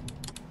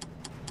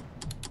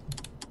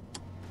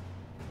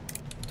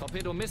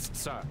 Torpedo missed,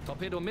 sir.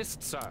 Torpedo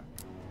missed, sir.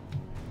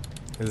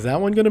 Is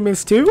that one gonna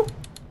miss too?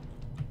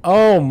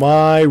 Oh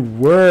my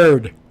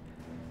word.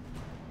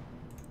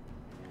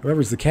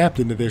 Whoever's the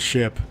captain of this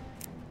ship,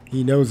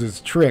 he knows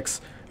his tricks.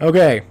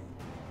 Okay.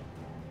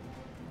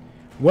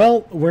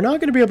 Well, we're not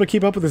gonna be able to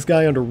keep up with this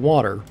guy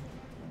underwater.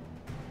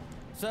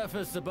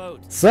 Surface the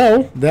boat.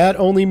 So, that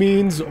only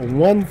means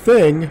one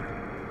thing.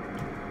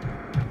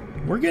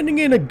 We're getting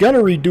in a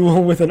gunnery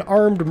duel with an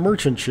armed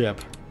merchant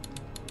ship.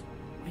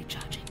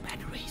 Recharging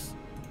batteries.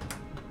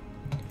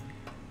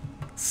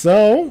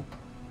 So,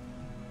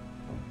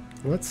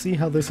 let's see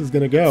how this is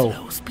going to go.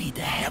 Slow speed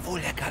ahead. Jawohl,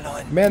 Herr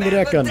Kaloin. Man the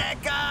deck gun.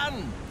 Deck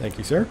gun! Thank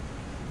you, sir.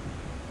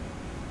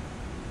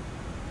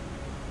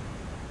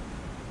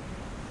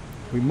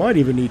 We might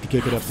even need to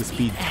kick it up to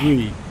speed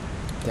 3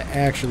 to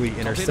actually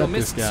intercept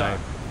this missed, guy.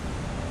 sir.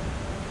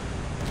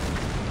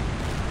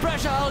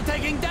 Pressure hull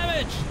taking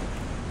damage!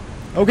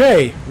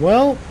 Okay,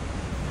 well,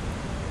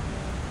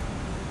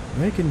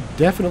 they can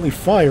definitely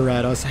fire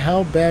at us.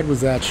 How bad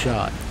was that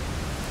shot?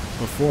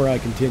 Before I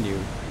continue.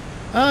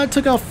 It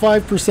took off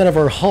 5% of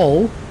our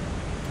hull.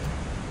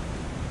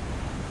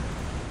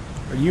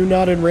 Are you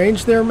not in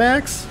range there,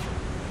 Max?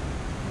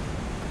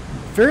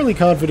 Fairly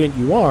confident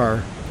you are.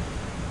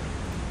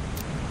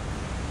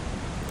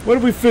 What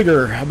did we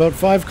figure? About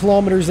 5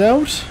 kilometers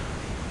out?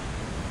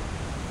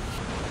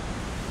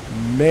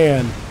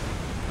 Man,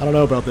 I don't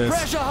know about this.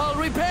 Pressure hull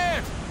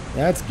repaired!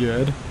 That's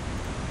good.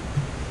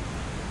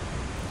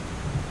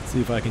 Let's see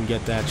if I can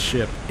get that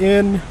ship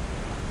in.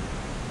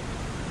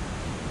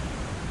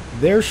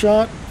 Their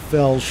shot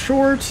fell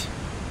short.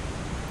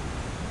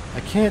 I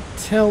can't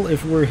tell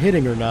if we're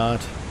hitting or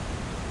not.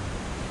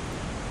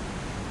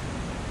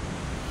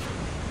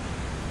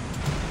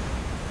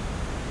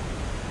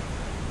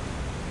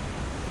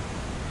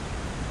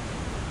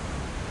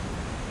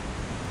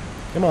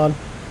 Come on.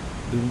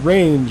 The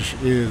range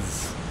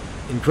is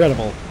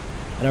incredible.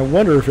 And I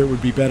wonder if it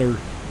would be better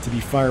to be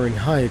firing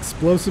high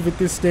explosive at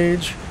this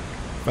stage.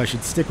 If I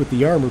should stick with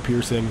the armor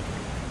piercing.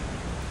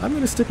 I'm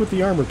going to stick with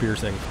the armor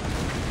piercing.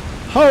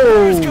 Ho!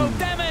 Periscope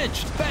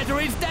damaged!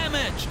 Batteries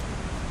damaged!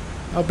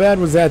 How bad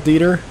was that,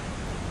 Dieter?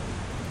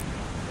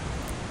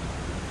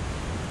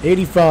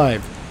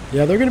 85.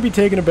 Yeah, they're going to be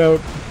taking about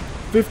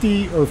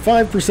 50 or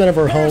 5% of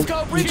our hull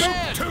Periscope each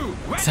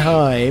repaired!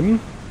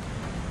 time.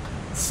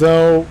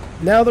 So,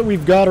 now that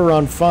we've got her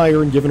on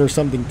fire and given her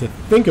something to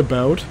think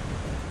about,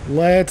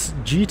 let's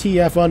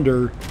GTF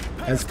under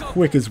as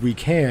quick as we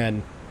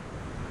can.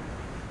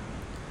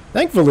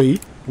 Thankfully,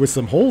 with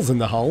some holes in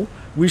the hull,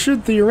 we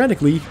should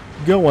theoretically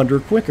go under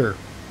quicker.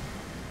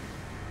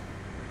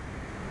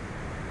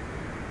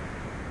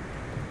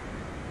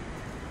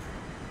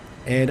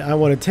 And I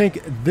want to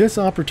take this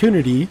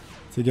opportunity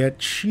to get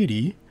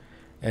cheaty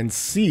and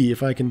see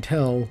if I can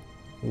tell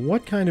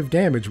what kind of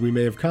damage we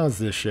may have caused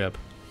this ship.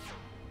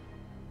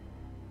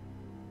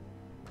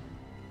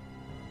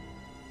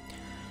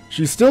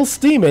 She's still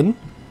steaming.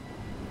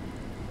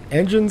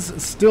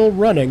 Engines still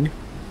running.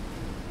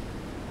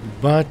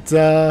 But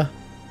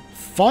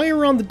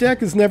fire on the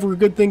deck is never a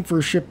good thing for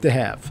a ship to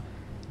have.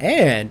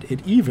 And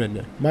it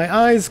even, my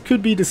eyes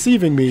could be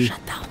deceiving me,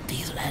 Shut down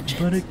diesel engines.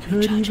 but it could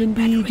Recharging even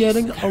be batteries.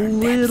 getting a Current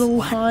little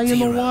depth high in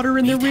the 10 water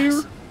in the rear.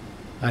 meters.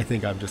 I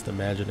think I'm just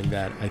imagining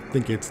that. I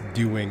think it's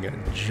doing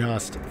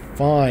just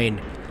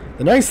fine.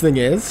 The nice thing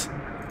is,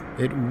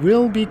 it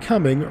will be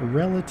coming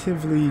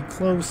relatively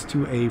close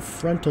to a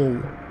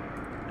frontal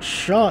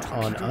shot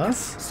on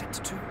us. Set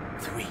to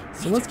 3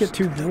 So let's get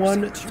to meters.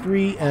 1, Closing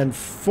 3, and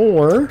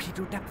 4,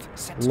 Torpedo depth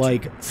set to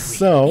like 3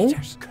 so. meters.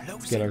 Let's get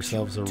Closing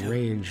ourselves a to 2.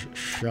 range Torpedo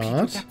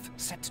shot. depth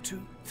set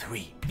to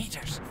 3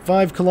 meters.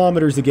 5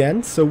 kilometers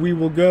again, so we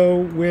will go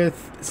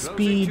with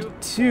speed to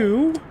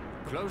 2,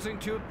 Closing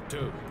tube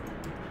 2.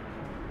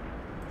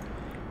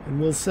 and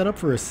we'll set up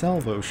for a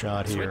salvo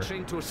shot here.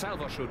 Switching to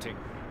salvo shooting.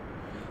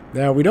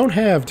 Now, we don't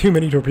have too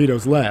many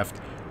torpedoes left,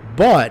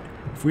 but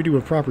if we do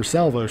a proper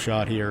salvo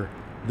shot here,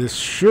 this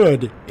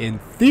should, in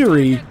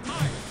theory,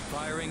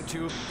 Firing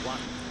tube 1.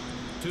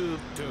 Tube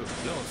 2.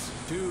 Lows.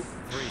 Tube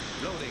 3.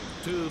 Loading.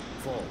 Tube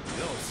 4.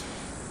 Lows.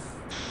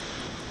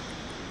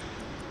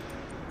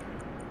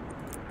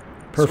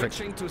 perfect.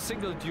 Switching to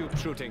single tube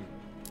shooting.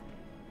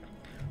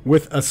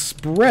 With a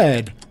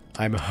spread,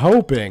 I'm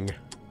hoping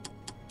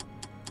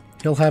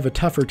he'll have a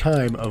tougher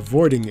time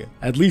avoiding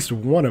at least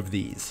one of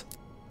these.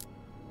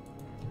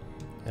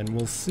 And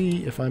we'll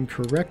see if I'm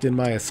correct in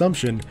my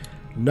assumption.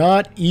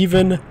 Not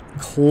even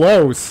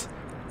close.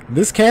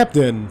 This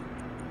captain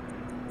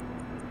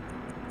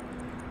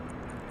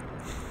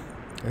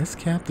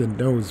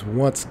knows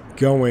what's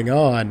going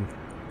on.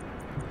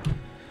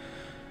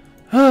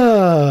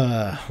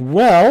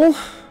 Well,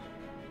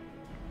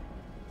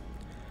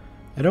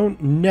 I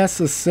don't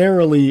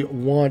necessarily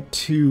want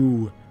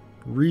to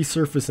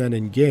resurface and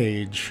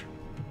engage.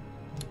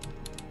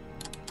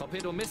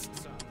 Torpedo missed,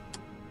 sir.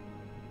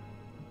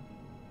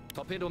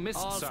 Torpedo missed,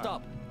 All sir.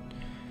 stop.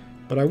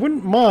 But I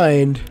wouldn't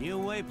mind New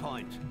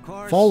waypoint.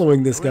 Course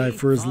following this guy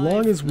for as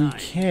long as we 359.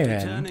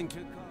 can. Returning to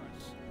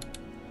course.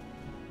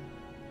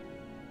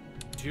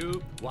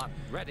 Tube 1.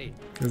 Ready.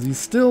 Because he's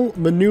still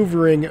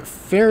maneuvering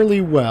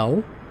fairly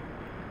well.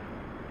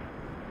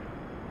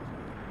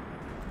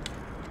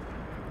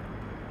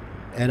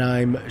 And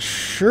I'm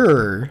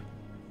sure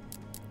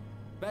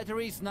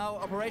Batteries now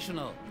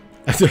operational.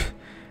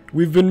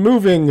 we've been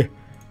moving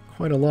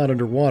quite a lot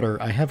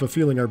underwater. I have a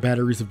feeling our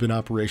batteries have been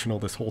operational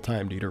this whole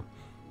time, Dieter.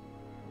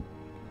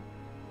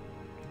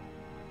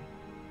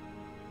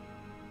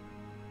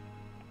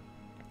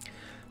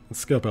 Let's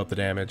scope out the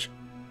damage.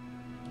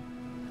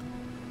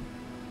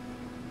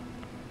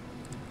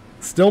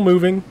 Still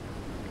moving.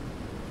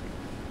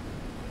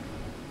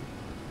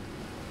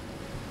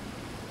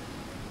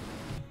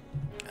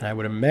 And I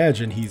would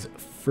imagine he's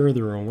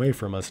further away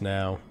from us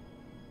now.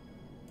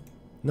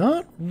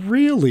 Not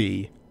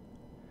really.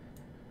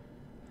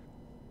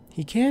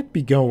 He can't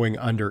be going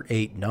under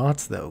 8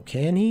 knots, though,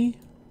 can he?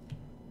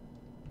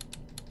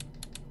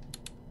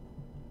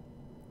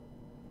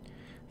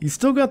 He's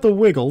still got the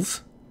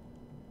wiggles.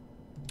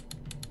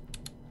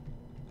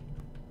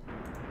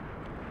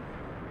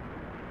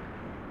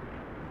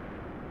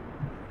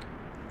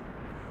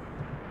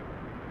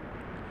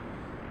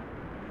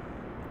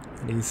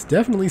 And he's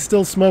definitely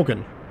still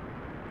smoking.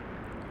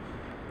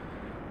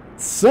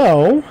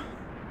 So,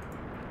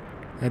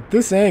 at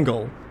this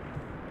angle,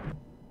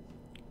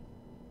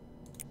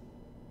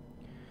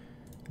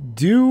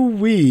 do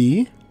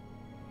we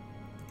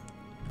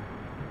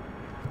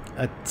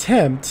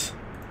attempt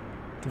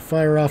to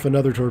fire off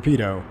another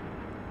torpedo?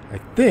 I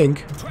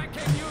think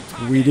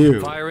we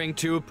do. Firing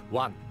tube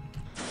 1.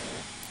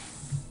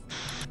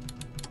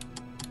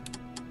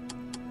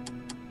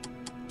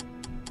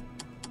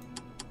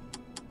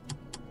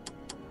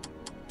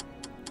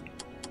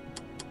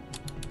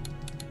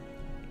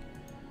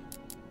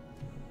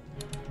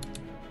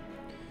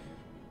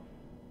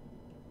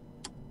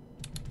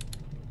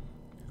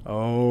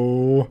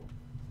 Oh,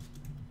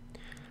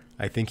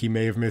 I think he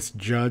may have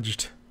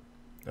misjudged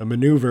a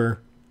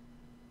maneuver.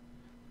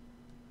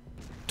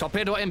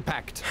 Torpedo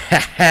impact.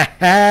 Ha ha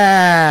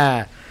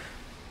ha!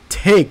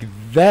 Take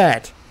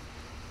that!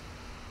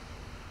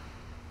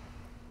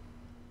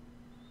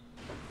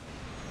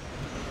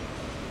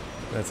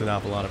 That's an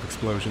awful lot of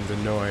explosions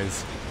and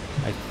noise.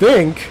 I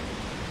think...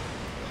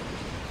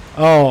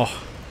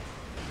 Oh.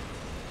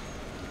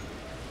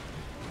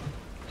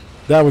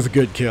 That was a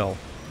good kill.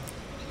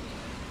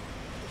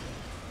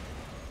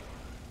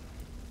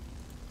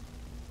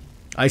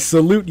 I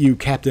salute you,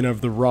 Captain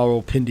of the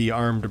Rawalpindi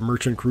Armed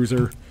Merchant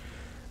Cruiser.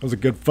 That was a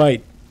good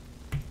fight.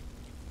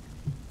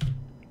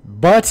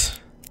 But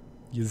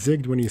you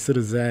zigged when you should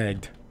have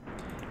zagged.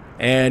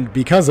 And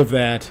because of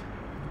that,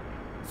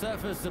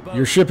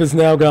 your ship is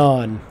now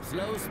gone.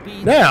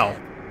 Now,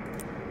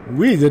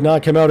 we did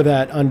not come out of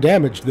that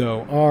undamaged,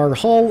 though. Our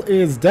hull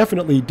is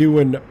definitely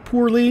doing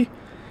poorly.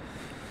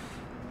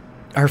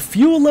 Our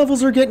fuel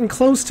levels are getting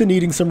close to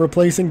needing some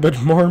replacing,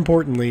 but more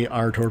importantly,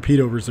 our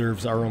torpedo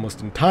reserves are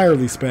almost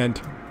entirely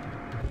spent.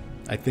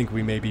 I think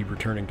we may be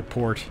returning to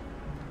port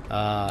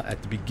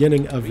at the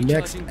beginning of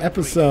next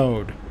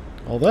episode.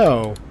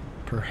 Although,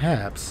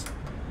 perhaps,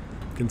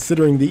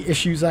 considering the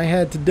issues I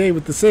had today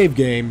with the save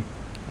game,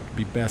 it would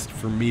be best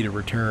for me to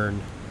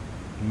return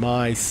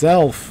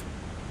myself.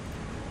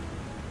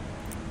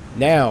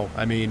 Now,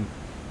 I mean,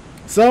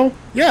 so,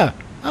 yeah,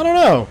 I don't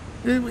know.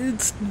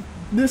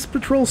 This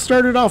patrol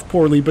started off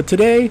poorly, but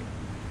today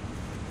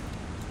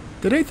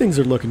things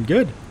are looking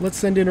good. Let's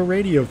send in a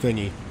radio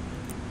thingy.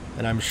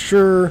 And I'm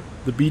sure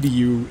the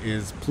BDU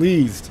is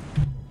pleased.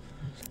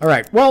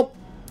 Alright, well,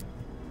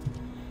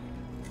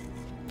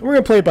 we're going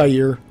to play it by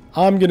ear.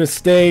 I'm going to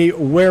stay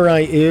where I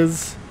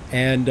is,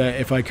 and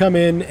if I come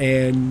in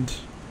and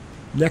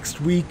next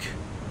week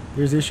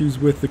there's issues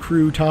with the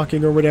crew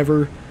talking or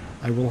whatever,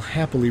 I will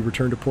happily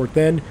return to port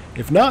then.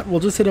 If not, we'll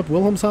just hit up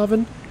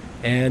Wilhelmshaven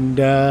and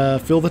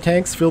fill the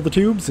tanks, fill the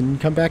tubes, and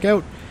come back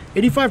out.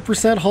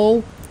 85%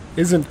 hull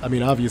isn't, I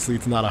mean, obviously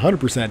it's not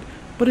 100%,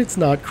 but it's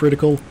not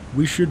critical.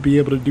 We should be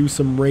able to do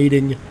some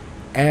raiding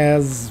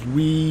as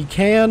we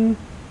can.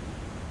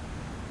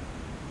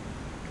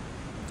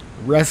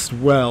 Rest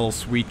well,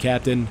 sweet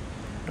captain.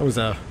 That was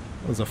a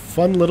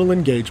fun little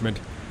engagement.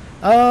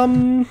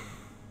 So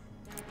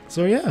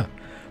yeah.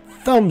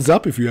 Thumbs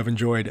up if you have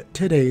enjoyed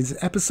today's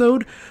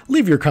episode.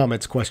 Leave your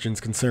comments,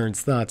 questions, concerns,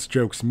 thoughts,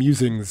 jokes,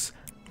 musings,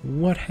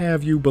 what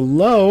have you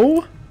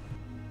below.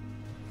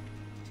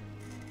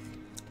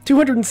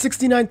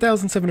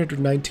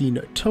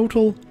 269,719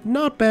 total.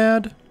 Not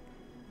bad.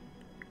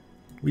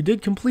 We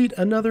did complete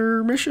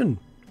another mission.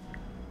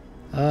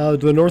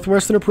 The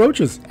Northwestern Approach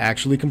is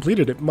actually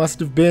completed. It must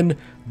have been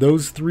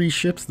those 3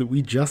 ships that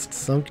we just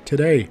sunk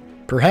today.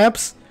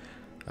 Perhaps.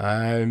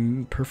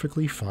 I'm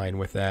perfectly fine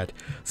with that.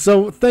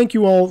 So thank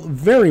you all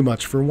very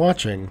much for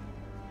watching,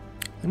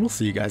 and we'll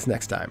see you guys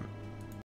next time.